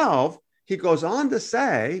chapter 12, he goes on to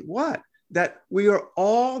say what? That we are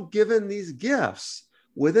all given these gifts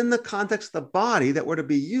within the context of the body that were to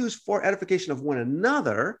be used for edification of one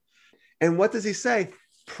another. And what does he say?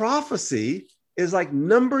 Prophecy is like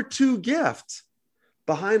number 2 gift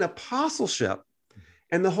behind apostleship.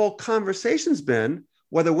 And the whole conversation's been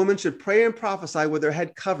whether women should pray and prophesy with their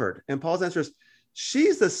head covered. And Paul's answer is,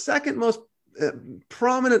 she's the second most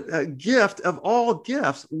prominent gift of all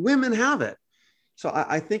gifts. Women have it. So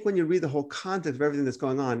I think when you read the whole context of everything that's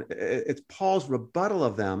going on, it's Paul's rebuttal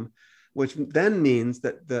of them, which then means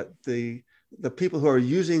that the people who are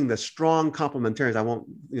using the strong complementarians, I won't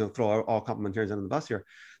throw all complementarians under the bus here,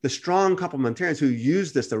 the strong complementarians who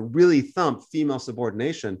use this to really thump female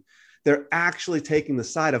subordination, they're actually taking the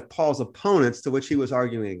side of Paul's opponents to which he was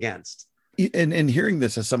arguing against. And hearing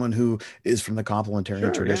this as someone who is from the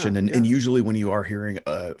complementarian tradition, and usually when you are hearing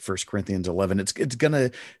 1 Corinthians 11, it's going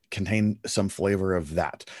to contain some flavor of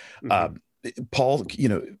that. Mm-hmm. Paul,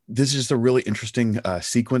 this is just a really interesting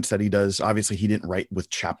sequence that he does. Obviously, he didn't write with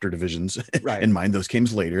chapter divisions in mind. Those came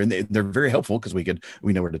later, and they're very helpful because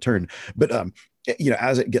we know where to turn. But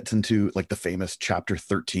as it gets into like the famous chapter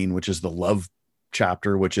 13, which is the love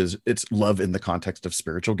chapter, which is it's love in the context of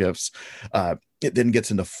spiritual gifts. It then gets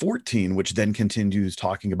into 14, which then continues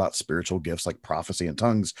talking about spiritual gifts like prophecy and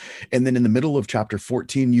tongues. And then in the middle of chapter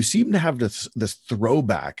 14, you seem to have this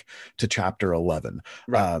throwback to chapter 11.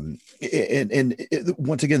 Right.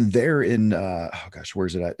 Once again, there in, where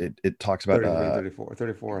is it at? It talks about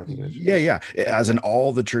 34, I think. Yeah. As in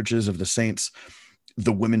all the churches of the saints,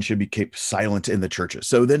 the women should be kept silent in the churches.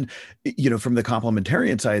 So then, from the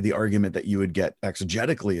complementarian side, the argument that you would get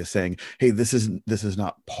exegetically is saying, hey, this is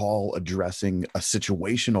not Paul addressing a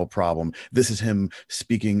situational problem. This is him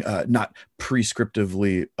speaking not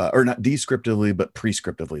prescriptively or not descriptively, but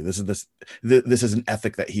prescriptively. This is an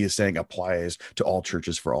ethic that he is saying applies to all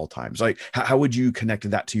churches for all times. Like, how would you connect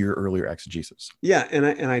that to your earlier exegesis? Yeah, and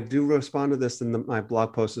I do respond to this in my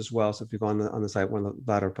blog post as well. So if you go on the site, one of the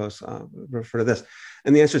latter posts refer to this.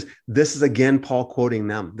 And the answer is, this is again Paul quoting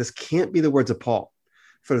them. This can't be the words of Paul,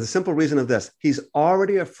 for the simple reason of this. He's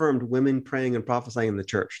already affirmed women praying and prophesying in the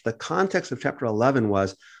church. The context of chapter 11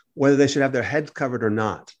 was whether they should have their heads covered or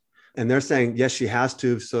not. And they're saying, yes, she has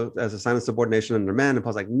to, so as a sign of subordination under men. And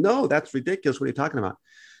Paul's like, no, that's ridiculous. What are you talking about?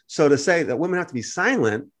 So to say that women have to be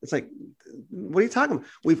silent, it's like, what are you talking about?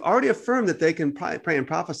 We've already affirmed that they can pray and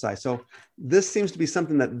prophesy. So this seems to be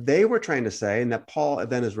something that they were trying to say and that Paul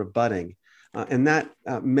then is rebutting. And that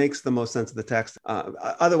makes the most sense of the text.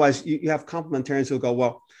 Otherwise, you have complementarians who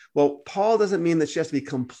go, well, Paul doesn't mean that she has to be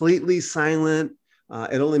completely silent.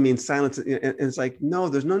 It only means silence. And it's like, no,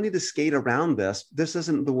 there's no need to skate around this. This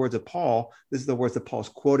isn't the words of Paul. This is the words that Paul's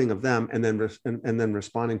quoting of them and then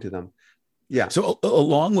responding to them. Yeah. So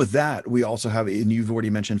along with that, we also have, and you've already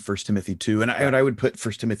mentioned 1 Timothy 2, and I would put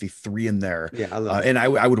 1 Timothy 3 in there. Yeah, I love and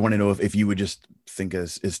I would want to know if you would just think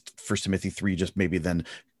is 1 Timothy 3 just maybe then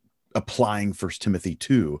applying 1 Timothy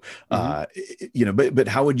 2, but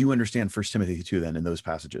how would you understand 1 Timothy 2 then in those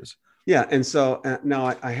passages? Yeah. And so now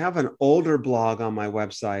I have an older blog on my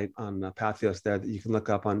website on Patheos there that you can look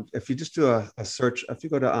up on. If you just do a search, if you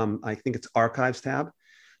go to, I think it's Archives tab,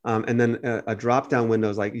 and then a drop-down window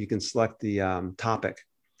is like, you can select the topic.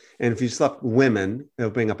 And if you select women,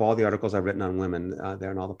 it'll bring up all the articles I've written on women there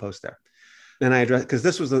and all the posts there. And I address, because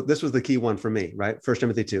this was the key one for me, right? 1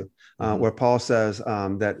 Timothy 2, where Paul says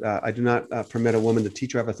that I do not permit a woman to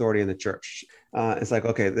teach or have authority in the church. It's like,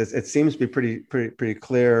 okay, it seems to be pretty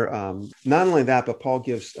clear. Not only that, but Paul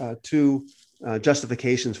gives two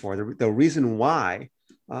justifications for the reason why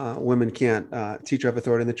women can't teach or have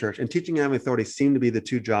authority in the church. And teaching and having authority seem to be the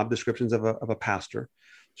two job descriptions of a pastor.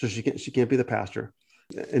 So she can't be the pastor.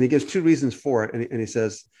 And he gives two reasons for it. And he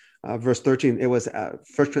says, verse 13, it was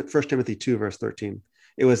 1 Timothy 2, verse 13.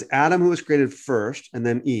 It was Adam who was created first and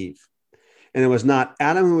then Eve. And it was not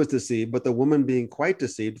Adam who was deceived, but the woman being quite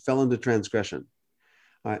deceived fell into transgression.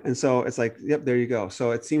 And so it's like, yep, there you go.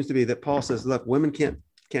 So it seems to be that Paul says, look, women can't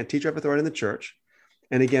teach or have authority in the church.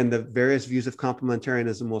 And again, the various views of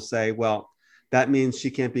complementarianism will say, well, that means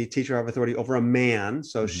she can't be teacher or have authority over a man.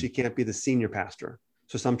 So she can't be the senior pastor.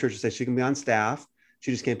 So some churches say she can be on staff.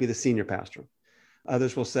 She just can't be the senior pastor.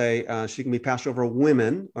 Others will say she can be pastor over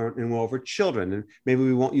women and over children. And maybe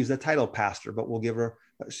we won't use that title pastor, but we'll give her,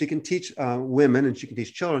 she can teach women and she can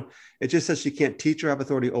teach children. It just says she can't teach or have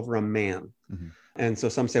authority over a man. And so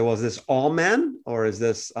some say, well, is this all men, or is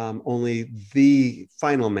this only the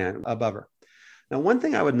final man above her? Now, one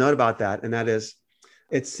thing I would note about that, and that is,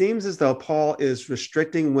 it seems as though Paul is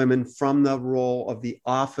restricting women from the role of the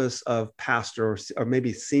office of pastor or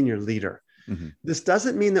maybe senior leader. Mm-hmm. This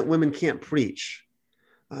doesn't mean that women can't preach,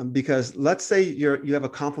 because let's say you have a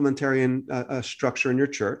complementarian structure in your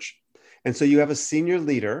church, and so you have a senior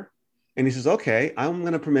leader, and he says, okay, I'm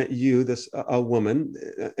going to permit you, a woman,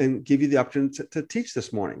 and give you the opportunity to teach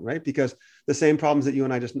this morning, right? Because the same problems that you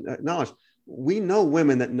and I just acknowledged, we know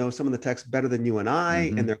women that know some of the text better than you and I,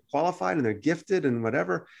 mm-hmm. and they're qualified and they're gifted and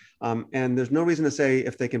whatever. And there's no reason to say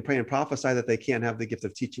if they can pray and prophesy that they can't have the gift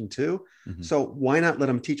of teaching too. Mm-hmm. So why not let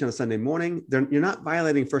them teach on a Sunday morning? You're not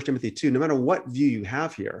violating 1 Timothy 2, no matter what view you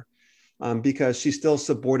have here, because she's still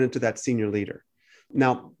subordinate to that senior leader.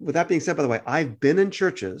 Now, with that being said, by the way, I've been in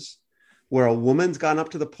churches where a woman's gone up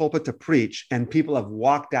to the pulpit to preach and people have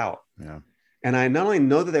walked out. Yeah. And I not only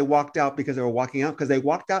know that they walked out because they were walking out, because they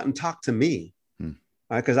walked out and talked to me,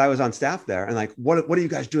 because I was on staff there, and like, what are you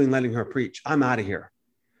guys doing letting her preach? I'm out of here.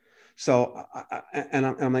 So,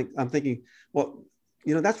 I'm thinking, well,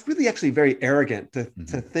 that's really actually very arrogant to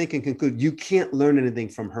think and conclude you can't learn anything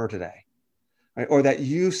from her today, right? Or that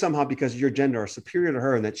you somehow, because of your gender, are superior to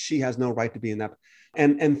her and that she has no right to be in that.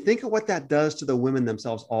 And think of what that does to the women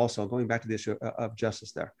themselves also, going back to the issue of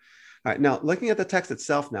justice there. All right, now looking at the text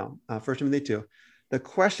itself now, 1 Timothy 2, the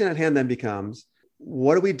question at hand then becomes,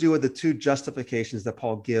 what do we do with the two justifications that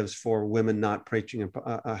Paul gives for women not preaching and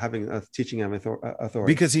having teaching and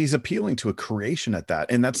authority? Because he's appealing to a creation at that,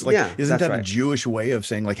 and that's like, isn't that right? A Jewish way of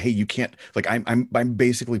saying like, hey, you can't, like, I'm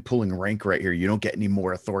basically pulling rank right here. You don't get any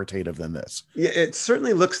more authoritative than this. Yeah, it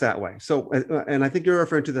certainly looks that way. So, and I think you're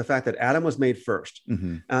referring to the fact that Adam was made first,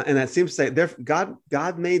 and that seems to say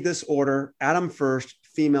God made this order: Adam first,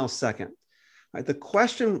 female second. Right? The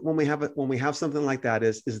question when we have something like that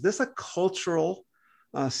is this a cultural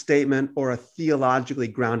statement or a theologically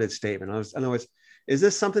grounded statement? In other words, is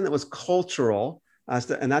this something that was cultural,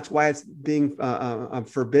 and that's why it's being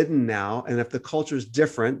forbidden now? And if the culture is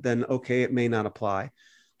different, then okay, it may not apply.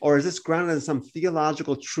 Or is this grounded in some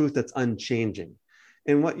theological truth that's unchanging?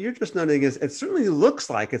 And what you're just noting is it certainly looks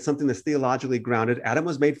like it's something that's theologically grounded. Adam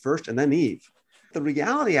was made first and then Eve. The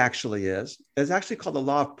reality actually is actually called the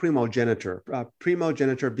law of primogeniture,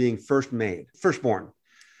 primogeniture being firstborn.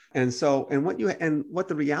 And so, what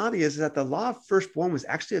the reality is that the law of firstborn was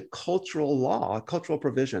actually a cultural law, a cultural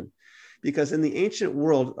provision, because in the ancient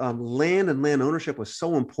world, land and land ownership was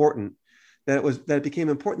so important that it became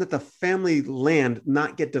important that the family land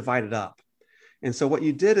not get divided up. And so, what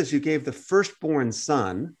you did is you gave the firstborn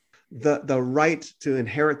son the right to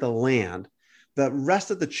inherit the land. The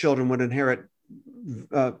rest of the children would inherit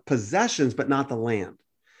possessions, but not the land.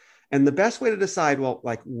 And the best way to decide,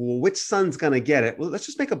 which son's going to get it? Well, let's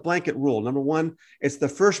just make a blanket rule. Number one, it's the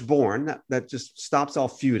firstborn that just stops all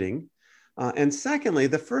feuding. And secondly,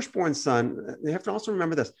 the firstborn son, you have to also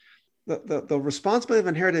remember this. The responsibility of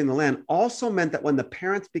inheriting the land also meant that when the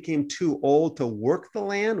parents became too old to work the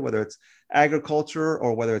land, whether it's agriculture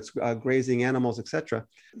or whether it's grazing animals, etc.,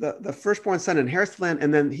 the firstborn son inherits the land,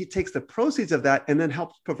 and then he takes the proceeds of that and then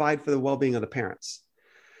helps provide for the well-being of the parents.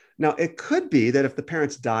 Now, it could be that if the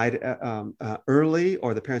parents died early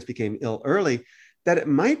or the parents became ill early, that it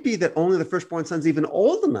might be that only the firstborn son's even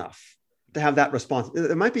old enough to have that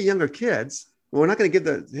responsibility. It might be younger kids. We're not going to give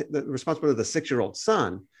the responsibility to the 6-year-old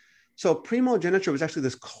son. So primogeniture was actually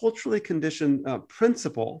this culturally conditioned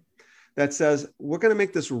principle that says we're going to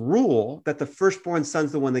make this rule that the firstborn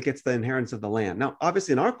son's the one that gets the inheritance of the land. Now,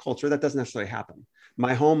 obviously, in our culture, that doesn't necessarily happen.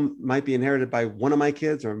 My home might be inherited by one of my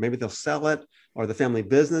kids, or maybe they'll sell it, or the family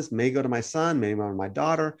business may go to my son, maybe to my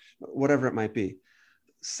daughter, whatever it might be.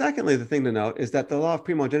 Secondly, the thing to note is that the law of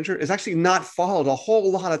primogeniture is actually not followed a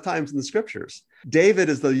whole lot of times in the scriptures. David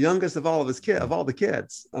is the youngest of all the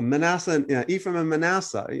kids. Manasseh, Ephraim and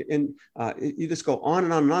Manasseh, and you just go on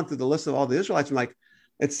and on and on through the list of all the Israelites. And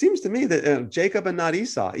it seems to me that Jacob and not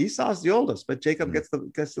Esau. Esau's the oldest, but Jacob gets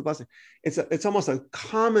the blessing. It's almost a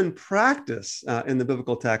common practice in the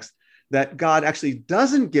biblical text that God actually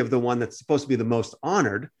doesn't give the one that's supposed to be the most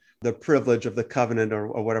honored the privilege of the covenant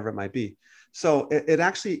or whatever it might be. So it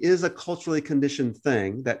actually is a culturally conditioned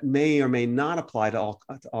thing that may or may not apply to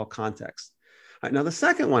all contexts. Right, now, the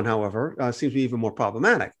second one, however, seems to be even more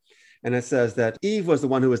problematic. And it says that Eve was the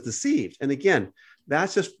one who was deceived. And again,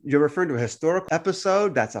 you're referring to a historical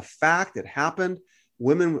episode. That's a fact. It happened.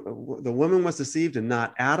 The woman was deceived and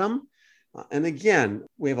not Adam. And again,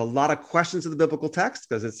 we have a lot of questions of the biblical text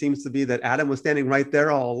because it seems to be that Adam was standing right there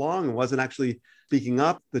all along and wasn't actually speaking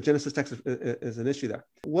up. The Genesis text is an issue there.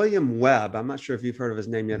 William Webb, I'm not sure if you've heard of his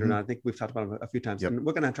name yet or not. I think we've talked about him a few times. Yep. And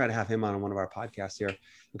we're going to try to have him on one of our podcasts here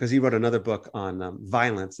because he wrote another book on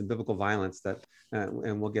violence and biblical violence that,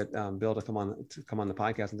 and we'll get Bill to come on the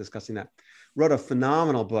podcast and discussing that. Wrote a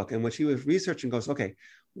phenomenal book in which he was researching, goes, okay,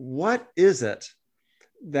 what is it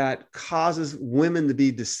that causes women to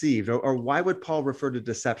be deceived, or why would Paul refer to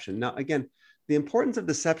deception? Now, again, the importance of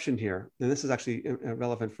deception here, and this is actually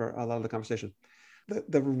relevant for a lot of the conversation.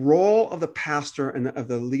 The role of the pastor and of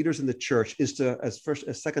the leaders in the church is to, as 2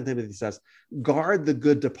 Timothy says, guard the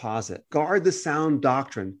good deposit, guard the sound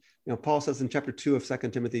doctrine. Paul says in chapter 2 of 2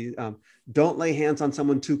 Timothy, don't lay hands on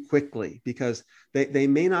someone too quickly because they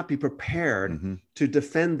may not be prepared to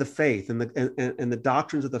defend the faith and the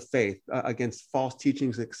doctrines of the faith against false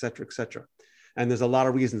teachings, et cetera, et cetera. And there's a lot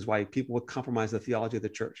of reasons why people would compromise the theology of the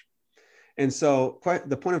church. And so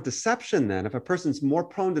the point of deception then, if a person's more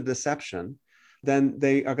prone to deception, then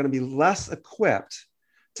they are going to be less equipped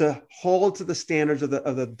to hold to the standards of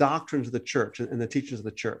the doctrines of the church and the teachings of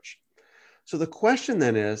the church. So the question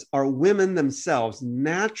then is, are women themselves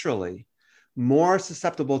naturally more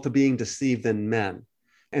susceptible to being deceived than men?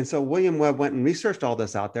 And so William Webb went and researched all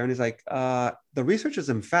this out there. And he's like, the research is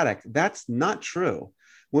emphatic. That's not true.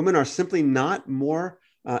 Women are simply not more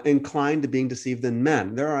inclined to being deceived than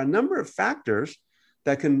men. There are a number of factors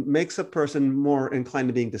that can make a person more inclined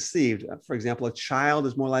to being deceived. For example, a child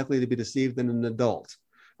is more likely to be deceived than an adult,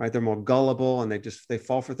 right? They're more gullible and they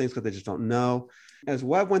fall for things because they just don't know. As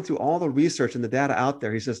Webb went through all the research and the data out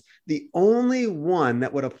there, he says, the only one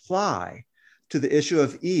that would apply to the issue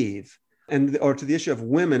of Eve or to the issue of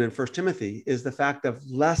women in 1 Timothy is the fact of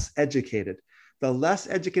less educated. The less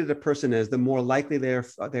educated a person is, the more likely they are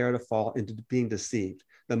to fall into being deceived.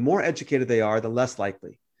 The more educated they are, the less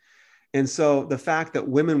likely. And so the fact that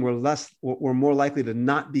women were more likely to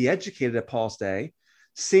not be educated at Paul's day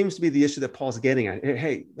seems to be the issue that Paul's getting at.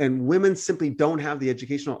 Hey, and women simply don't have the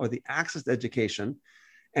educational or the access to education.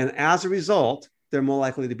 And as a result, they're more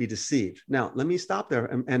likely to be deceived. Now, let me stop there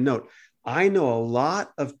and note, I know a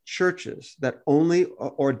lot of churches that only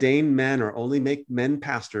ordain men or only make men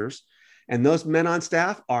pastors. And those men on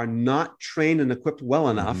staff are not trained and equipped well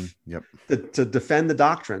enough to defend the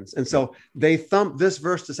doctrines. And so they thump this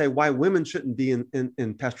verse to say why women shouldn't be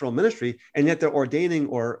in pastoral ministry, and yet they're ordaining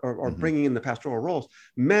or bringing in the pastoral roles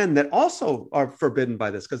men that also are forbidden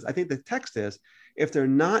by this. Because I think the text is, if they're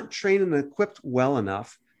not trained and equipped well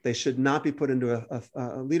enough, they should not be put into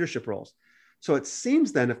a leadership roles. So it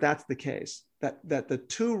seems then, if that's the case, that the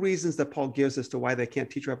two reasons that Paul gives as to why they can't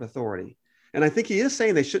teach or have authority, and I think he is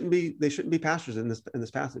saying they shouldn't be pastors in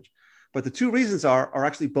this passage. But the two reasons are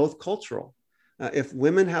actually both cultural. If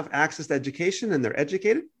women have access to education and they're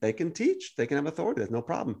educated, they can teach, they can have authority. There's no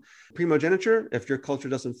problem. Primogeniture, if your culture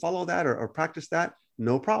doesn't follow that or practice that,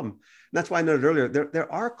 no problem. And that's why I noted earlier,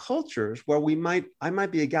 there are cultures where I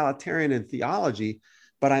might be egalitarian in theology,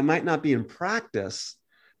 but I might not be in practice.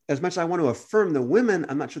 As much as I want to affirm the women,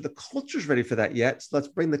 I'm not sure the culture's ready for that yet. So let's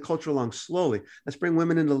bring the culture along slowly. Let's bring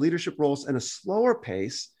women into leadership roles in a slower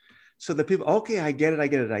pace so that people, okay, I get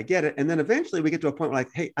it. And then eventually we get to a point where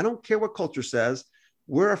like, hey, I don't care what culture says.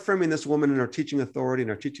 We're affirming this woman in her teaching authority and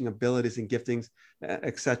her teaching abilities and giftings,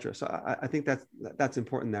 et cetera. So I think that's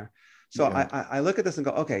important there. So I look at this and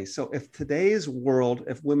go, okay, so if today's world,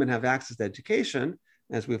 if women have access to education,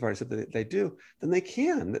 as we've already said that they do, then they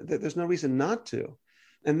can. There's no reason not to.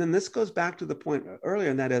 And then this goes back to the point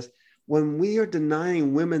earlier, and that is when we are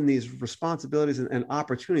denying women these responsibilities and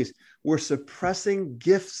opportunities, we're suppressing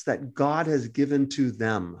gifts that God has given to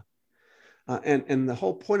them. And the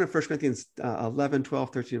whole point of 1 Corinthians 11,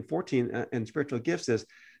 12, 13, and 14 and spiritual gifts is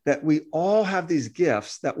that we all have these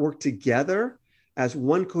gifts that work together as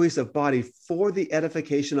one cohesive body for the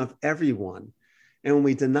edification of everyone. And when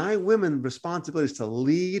we deny women responsibilities to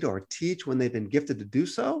lead or teach when they've been gifted to do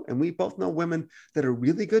so, and we both know women that are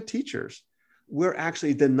really good teachers, we're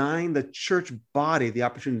actually denying the church body the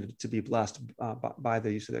opportunity to be blessed by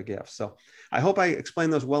the use of their gifts. So I hope I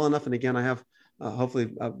explained those well enough. And again, I have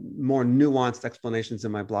hopefully more nuanced explanations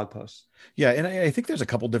in my blog posts. Yeah. And I think there's a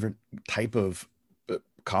couple different type of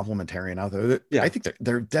complementarian out there. I think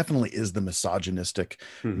there definitely is the misogynistic,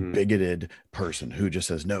 bigoted person who just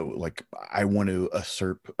says, no, like I want to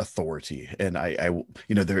assert authority. And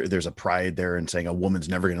there's a pride there in saying a woman's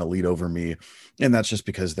never going to lead over me. And that's just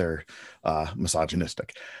because they're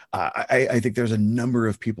misogynistic. I think there's a number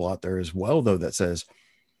of people out there as well, though, that says,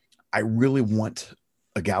 I really want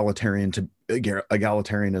egalitarian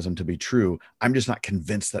egalitarianism to be true. I'm just not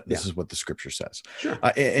convinced that this is what the scripture says. Sure.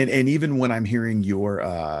 And even when I'm hearing your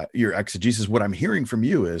exegesis, what I'm hearing from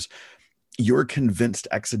you is you're convinced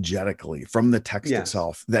exegetically from the text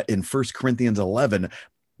itself that in 1 Corinthians 11,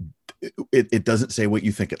 it doesn't say what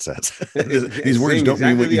you think it says. These words don't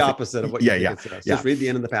mean what the you opposite of what you think it says. Just read the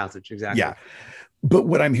end of the passage. Exactly. Yeah. But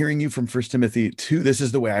what I'm hearing you from 1 Timothy 2, this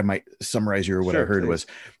is the way I might summarize what I heard was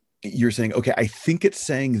you're saying, okay, I think it's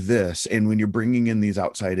saying this. And when you're bringing in these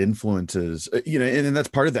outside influences, and that's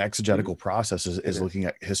part of the exegetical process is looking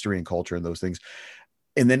at history and culture and those things.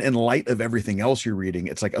 And then in light of everything else you're reading,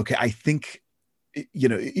 it's like, okay, I think,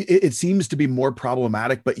 it seems to be more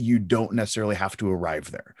problematic, but you don't necessarily have to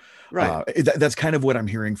arrive there. Right. That's kind of what I'm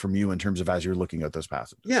hearing from you in terms of as you're looking at those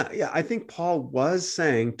passages. Yeah. I think Paul was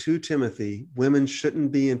saying to Timothy, women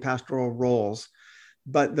shouldn't be in pastoral roles.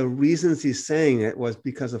 But the reasons he's saying it was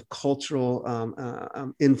because of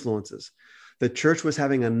cultural influences. The church was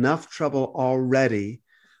having enough trouble already.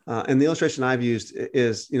 And the illustration I've used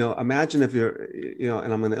is, imagine if you're,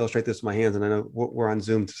 and I'm going to illustrate this with my hands, and I know we're on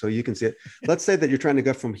Zoom, so you can see it. Let's say that you're trying to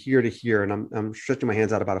go from here to here, and I'm stretching my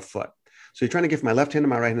hands out about a foot. So you're trying to get from my left hand to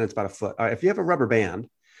my right hand, it's about a foot. All right, if you have a rubber band,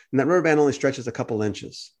 and that rubber band only stretches a couple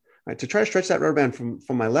inches, right? To try to stretch that rubber band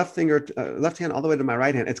from my left hand all the way to my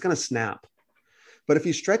right hand, it's going to snap. But if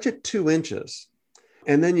you stretch it 2 inches,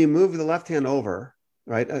 and then you move the left hand over,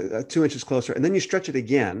 right, 2 inches closer, and then you stretch it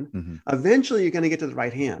again, eventually you're going to get to the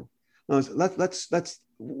right hand. Now,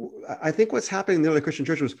 I think what's happening in the early Christian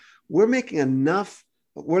church was we're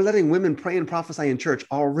letting women pray and prophesy in church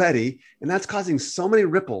already, and that's causing so many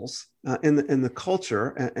ripples in the culture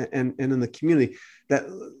and in the community that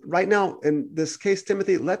right now, in this case,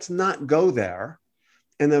 Timothy, let's not go there.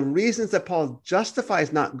 And the reasons that Paul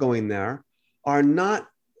justifies not going there are not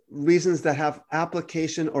reasons that have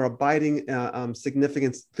application or abiding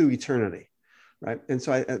significance through eternity, right? And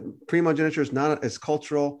so primogeniture is not as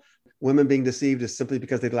cultural. Women being deceived is simply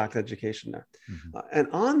because they lack education there. And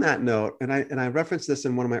on that note, and I referenced this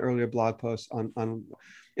in one of my earlier blog posts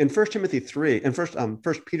in 1 Timothy 3 and 1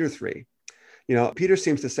 Peter 3, Peter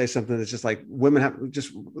seems to say something that's just like women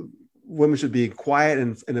should be quiet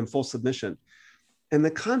and in full submission. And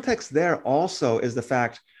the context there also is the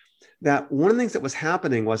fact that one of the things that was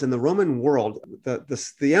happening was in the Roman world,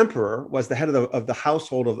 the emperor was the head of the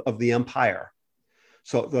household of the empire.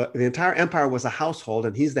 So the entire empire was a household,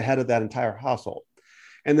 and he's the head of that entire household.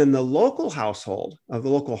 And then the local household of the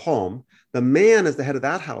local home, the man is the head of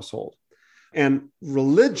that household. And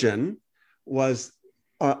religion was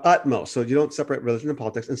utmost. So you don't separate religion and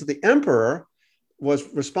politics. And so the emperor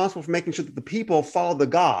was responsible for making sure that the people followed the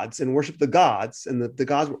gods and worshiped the gods, and the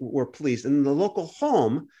gods were pleased. And in the local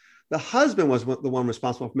home, the husband was the one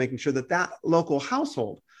responsible for making sure that local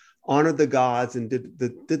household honored the gods and did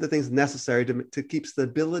the things necessary to keep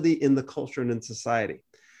stability in the culture and in society.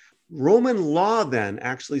 Roman law then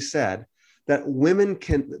actually said that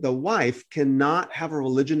the wife cannot have a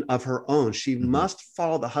religion of her own. She must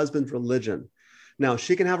follow the husband's religion. Now,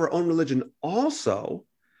 she can have her own religion also,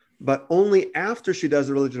 but only after she does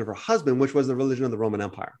the religion of her husband, which was the religion of the Roman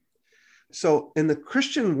Empire. So in the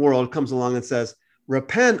Christian world comes along and says,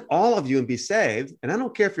 repent, all of you, and be saved. And I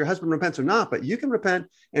don't care if your husband repents or not, but you can repent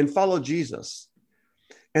and follow Jesus.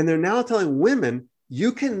 And they're now telling women,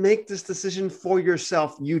 you can make this decision for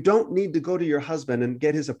yourself. You don't need to go to your husband and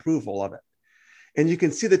get his approval of it. And you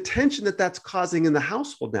can see the tension that that's causing in the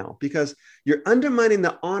household now, because you're undermining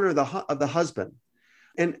the honor of the husband.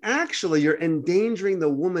 And actually, you're endangering the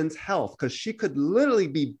woman's health, because she could literally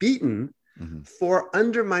be beaten for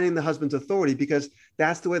undermining the husband's authority, because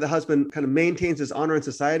that's the way the husband kind of maintains his honor in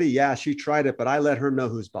society. Yeah, she tried it, but I let her know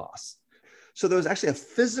who's boss. So there was actually a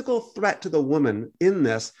physical threat to the woman in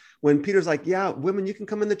this when Peter's like, yeah, women, you can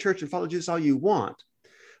come in the church and follow Jesus all you want.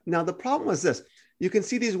 Now, the problem was this. You can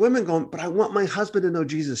see these women going, but I want my husband to know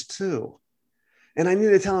Jesus too. And I need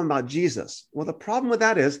to tell him about Jesus. Well, the problem with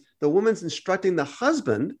that is the woman's instructing the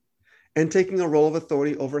husband and taking a role of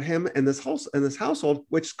authority over him in this household,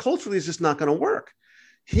 which culturally is just not going to work.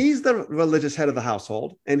 He's the religious head of the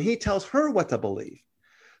household, and he tells her what to believe.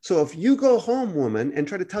 So if you go home, woman, and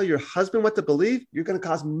try to tell your husband what to believe, you're going to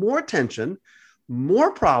cause more tension,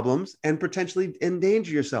 more problems, and potentially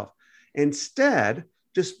endanger yourself. Instead,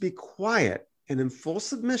 just be quiet and in full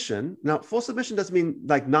submission. Now, full submission doesn't mean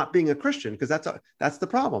like not being a Christian, because that's the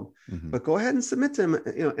problem. But go ahead and submit to him,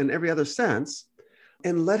 in every other sense,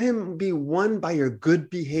 and let him be won by your good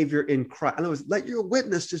behavior in Christ. In other words, let your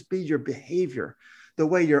witness just be your behavior, the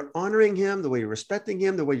way you're honoring him, the way you're respecting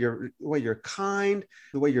him, the way you're kind,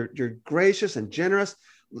 the way you're gracious and generous.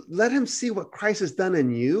 Let him see what Christ has done in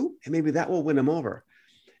you, and maybe that will win him over.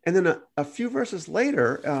 And then a few verses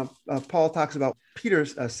later, Paul talks about, Peter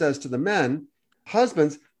says to the men,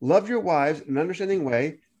 husbands, love your wives in an understanding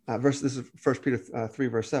way. This is 1 Peter 3,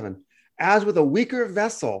 verse 7. As with a weaker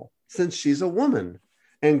vessel, since she's a woman,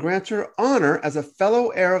 and grants her honor as a fellow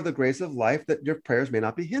heir of the grace of life, that your prayers may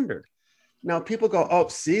not be hindered. Now, people go, oh,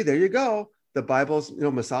 see, there you go. The Bible's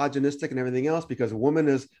misogynistic and everything else because a woman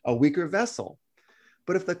is a weaker vessel.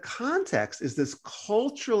 But if the context is this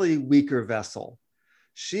culturally weaker vessel,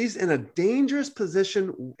 she's in a dangerous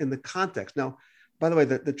position in the context. Now, by the way,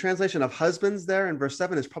 the translation of husbands there in verse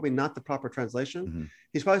 7 is probably not the proper translation. Mm-hmm.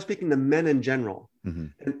 He's probably speaking to men in general.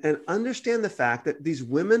 Mm-hmm. And understand the fact that these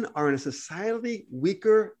women are in a societally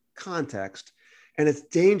weaker context, and it's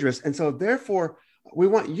dangerous. And so therefore, we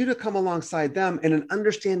want you to come alongside them in an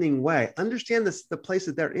understanding way, understand the place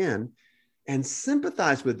that they're in, and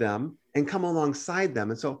sympathize with them and come alongside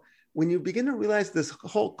them. And so when you begin to realize this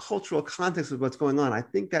whole cultural context of what's going on, I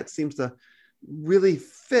think that seems to really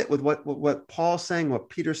fit with what Paul's saying, what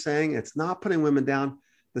Peter's saying. It's not putting women down.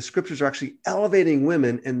 The scriptures are actually elevating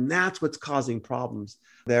women, and that's what's causing problems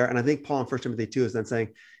there. And I think Paul in 1 Timothy 2 is then saying,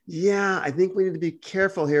 yeah, I think we need to be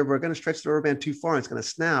careful here. We're going to stretch the rubber band too far and it's going to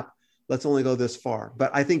snap. Let's only go this far.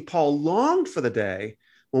 But I think Paul longed for the day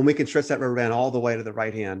when we can stretch that rubber band all the way to the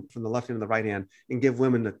right hand, from the left hand to the right hand, and give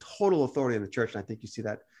women the total authority in the church. And I think you see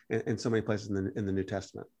that in so many places in the New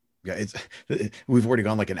Testament. Yeah, we've already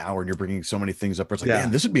gone like an hour and you're bringing so many things up. It's like,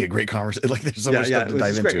 man, this would be a great conversation. Like there's so much stuff to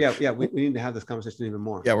dive into. Yeah, we need to have this conversation even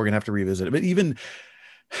more. Yeah, we're going to have to revisit it. But even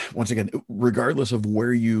once again, regardless of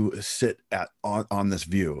where you sit on this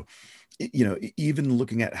view, even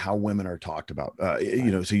looking at how women are talked about,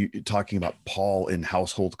 so you're talking about Paul in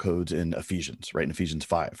household codes in Ephesians, right? In Ephesians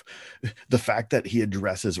 5, the fact that he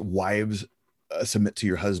addresses wives submit to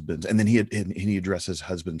your husbands, and then he addresses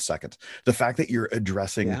husbands second. The fact that you're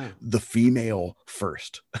addressing the female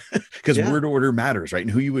first, because word order matters, right?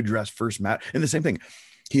 And who you address first matters. And the same thing.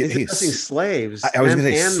 He's addressing slaves. I was going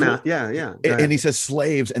to say, yeah. And he says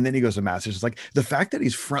slaves, and then he goes to masters. It's like the fact that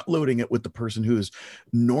he's front loading it with the person who is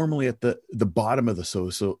normally at the bottom of the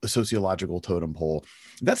sociological totem pole.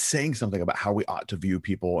 That's saying something about how we ought to view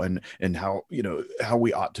people and how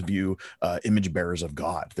we ought to view image bearers of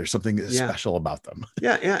God. There's something special about them.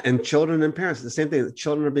 Yeah. And children and parents, the same thing. The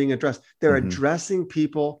children are being addressed. They're addressing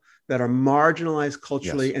people that are marginalized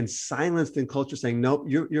culturally and silenced in culture, saying, nope,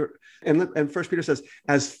 you're, and First Peter says,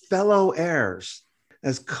 as fellow heirs,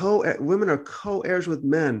 women are co-heirs with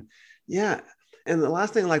men. Yeah. And the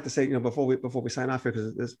last thing I'd like to say, before we sign off here,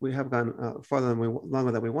 because we have gone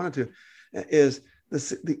longer than we wanted to, is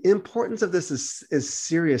the importance of this is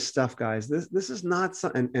serious stuff, guys. This is not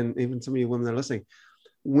something, and even some of you women that are listening,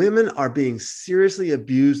 women are being seriously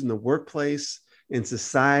abused in the workplace, in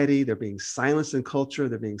society. They're being silenced in culture.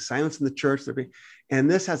 They're being silenced in the church. And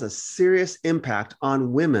this has a serious impact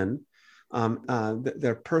on women,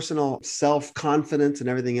 their personal self-confidence and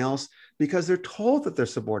everything else, because they're told that they're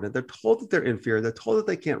subordinate. They're told that they're inferior. They're told that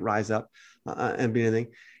they can't rise up and be anything.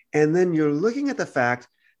 And then you're looking at the fact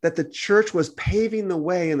that the church was paving the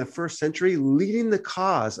way in the first century, leading the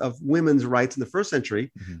cause of women's rights in the first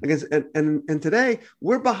century. Against, and today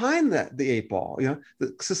we're behind the eight ball.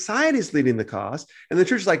 The society's leading the cause, and the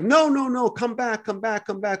church is like, no, come back.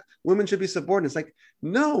 Women should be subordinate. It's like,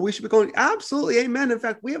 no, we should be going, absolutely, amen. In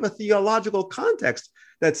fact, we have a theological context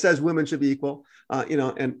that says women should be equal.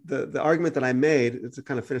 And the argument that I made to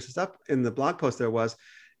kind of finish this up in the blog post there was,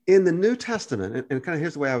 in the New Testament, and kind of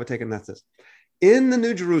here's the way I would take it, and that's this. In the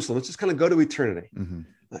New Jerusalem, let's just kind of go to eternity.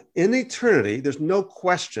 In eternity, there's no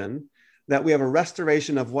question that we have a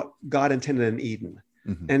restoration of what God intended in Eden.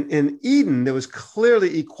 And in Eden, there was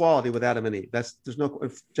clearly equality with Adam and Eve. There's no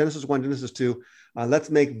Genesis 1, Genesis 2. Let's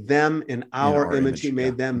make them in our image. He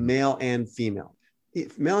made them male and female.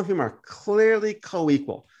 Male and female are clearly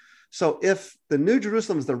co-equal. So if the New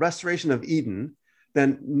Jerusalem is the restoration of Eden,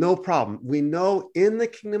 then no problem. We know in the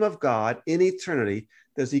kingdom of God, in eternity,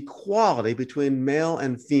 there's equality between male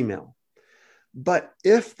and female. But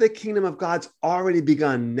if the kingdom of God's already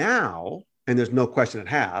begun now, and there's no question it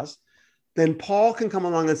has, then Paul can come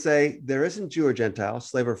along and say, there isn't Jew or Gentile,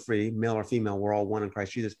 slave or free, male or female, we're all one in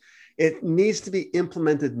Christ Jesus. It needs to be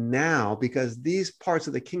implemented now because these parts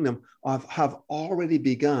of the kingdom have already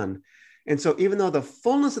begun. And so even though the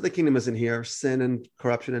fullness of the kingdom isn't here, sin and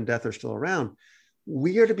corruption and death are still around,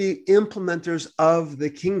 we are to be implementers of the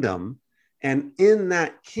kingdom. And in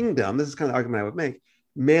that kingdom, this is kind of the argument I would make,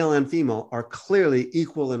 male and female are clearly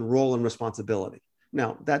equal in role and responsibility.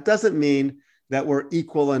 Now, that doesn't mean that we're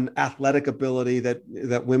equal in athletic ability,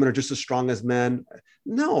 that women are just as strong as men.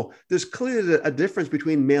 No, there's clearly a difference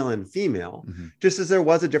between male and female, just as there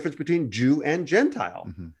was a difference between Jew and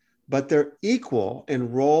Gentile. But they're equal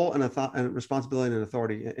in role and responsibility and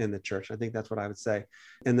authority in the church. I think that's what I would say.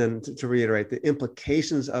 And then to reiterate, the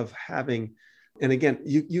implications of having, and again,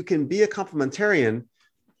 you can be a complementarian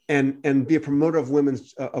and be a promoter of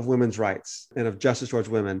women's rights and of justice towards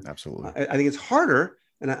women. Absolutely. I think it's harder.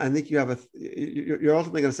 And I think you're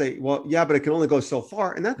ultimately going to say, well, yeah, but it can only go so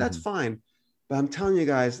far. And that's fine. But I'm telling you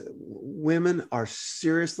guys, women are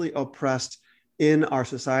seriously oppressed in our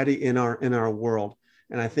society, in our world.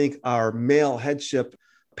 And I think our male headship,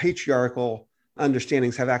 patriarchal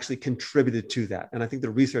understandings have actually contributed to that. And I think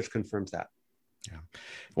the research confirms that. Yeah.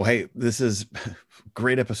 Well, hey, this is a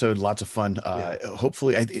great episode. Lots of fun.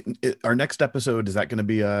 Hopefully our next episode, is that going to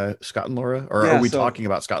be Scott and Laura, or are we talking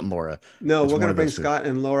about Scott and Laura? No, we're going to bring Scott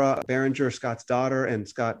and Laura Barringer, Scott's daughter, and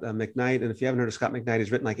Scott McKnight. And if you haven't heard of Scott McKnight,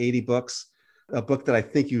 he's written like 80 books. A book that I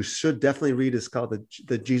think you should definitely read is called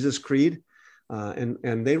the Jesus Creed.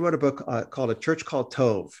 And they wrote a book called A Church Called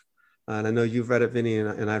Tov. And I know you've read it, Vinnie,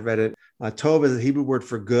 and I've read it. Tov is a Hebrew word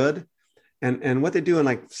for good. And what they do in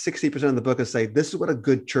like 60% of the book is say, this is what a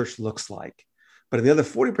good church looks like. But in the other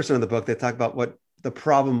 40% of the book, they talk about what the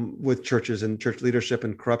problem with churches and church leadership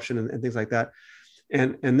and corruption and things like that.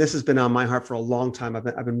 And this has been on my heart for a long time. I've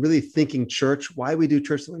been really thinking church, why we do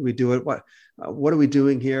church the way we do it. What are we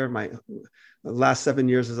doing here? My last 7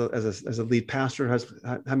 years as a lead pastor has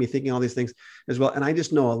had me thinking all these things as well. And I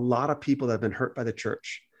just know a lot of people that have been hurt by the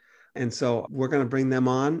church. And so we're going to bring them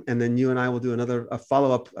on. And then you and I will do a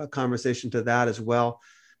follow-up conversation to that as well.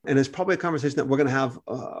 And it's probably a conversation that we're going to have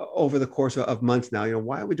over the course of months now.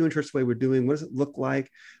 Why are we doing church the way we're doing? What does it look like?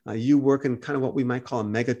 You work in kind of what we might call a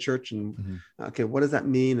mega church. And okay, what does that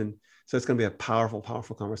mean? And so it's going to be a powerful,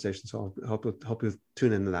 powerful conversation. So I hope you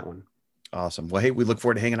tune into that one. Awesome. Well, hey, we look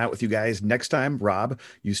forward to hanging out with you guys next time. Rob,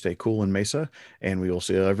 you stay cool in Mesa, and we will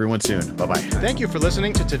see everyone soon. Bye-bye. Thank you for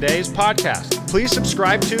listening to today's podcast. Please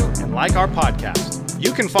subscribe to and like our podcast.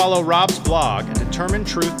 You can follow Rob's blog at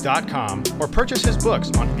determinetruth.com or purchase his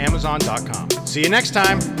books on amazon.com. See you next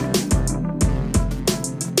time.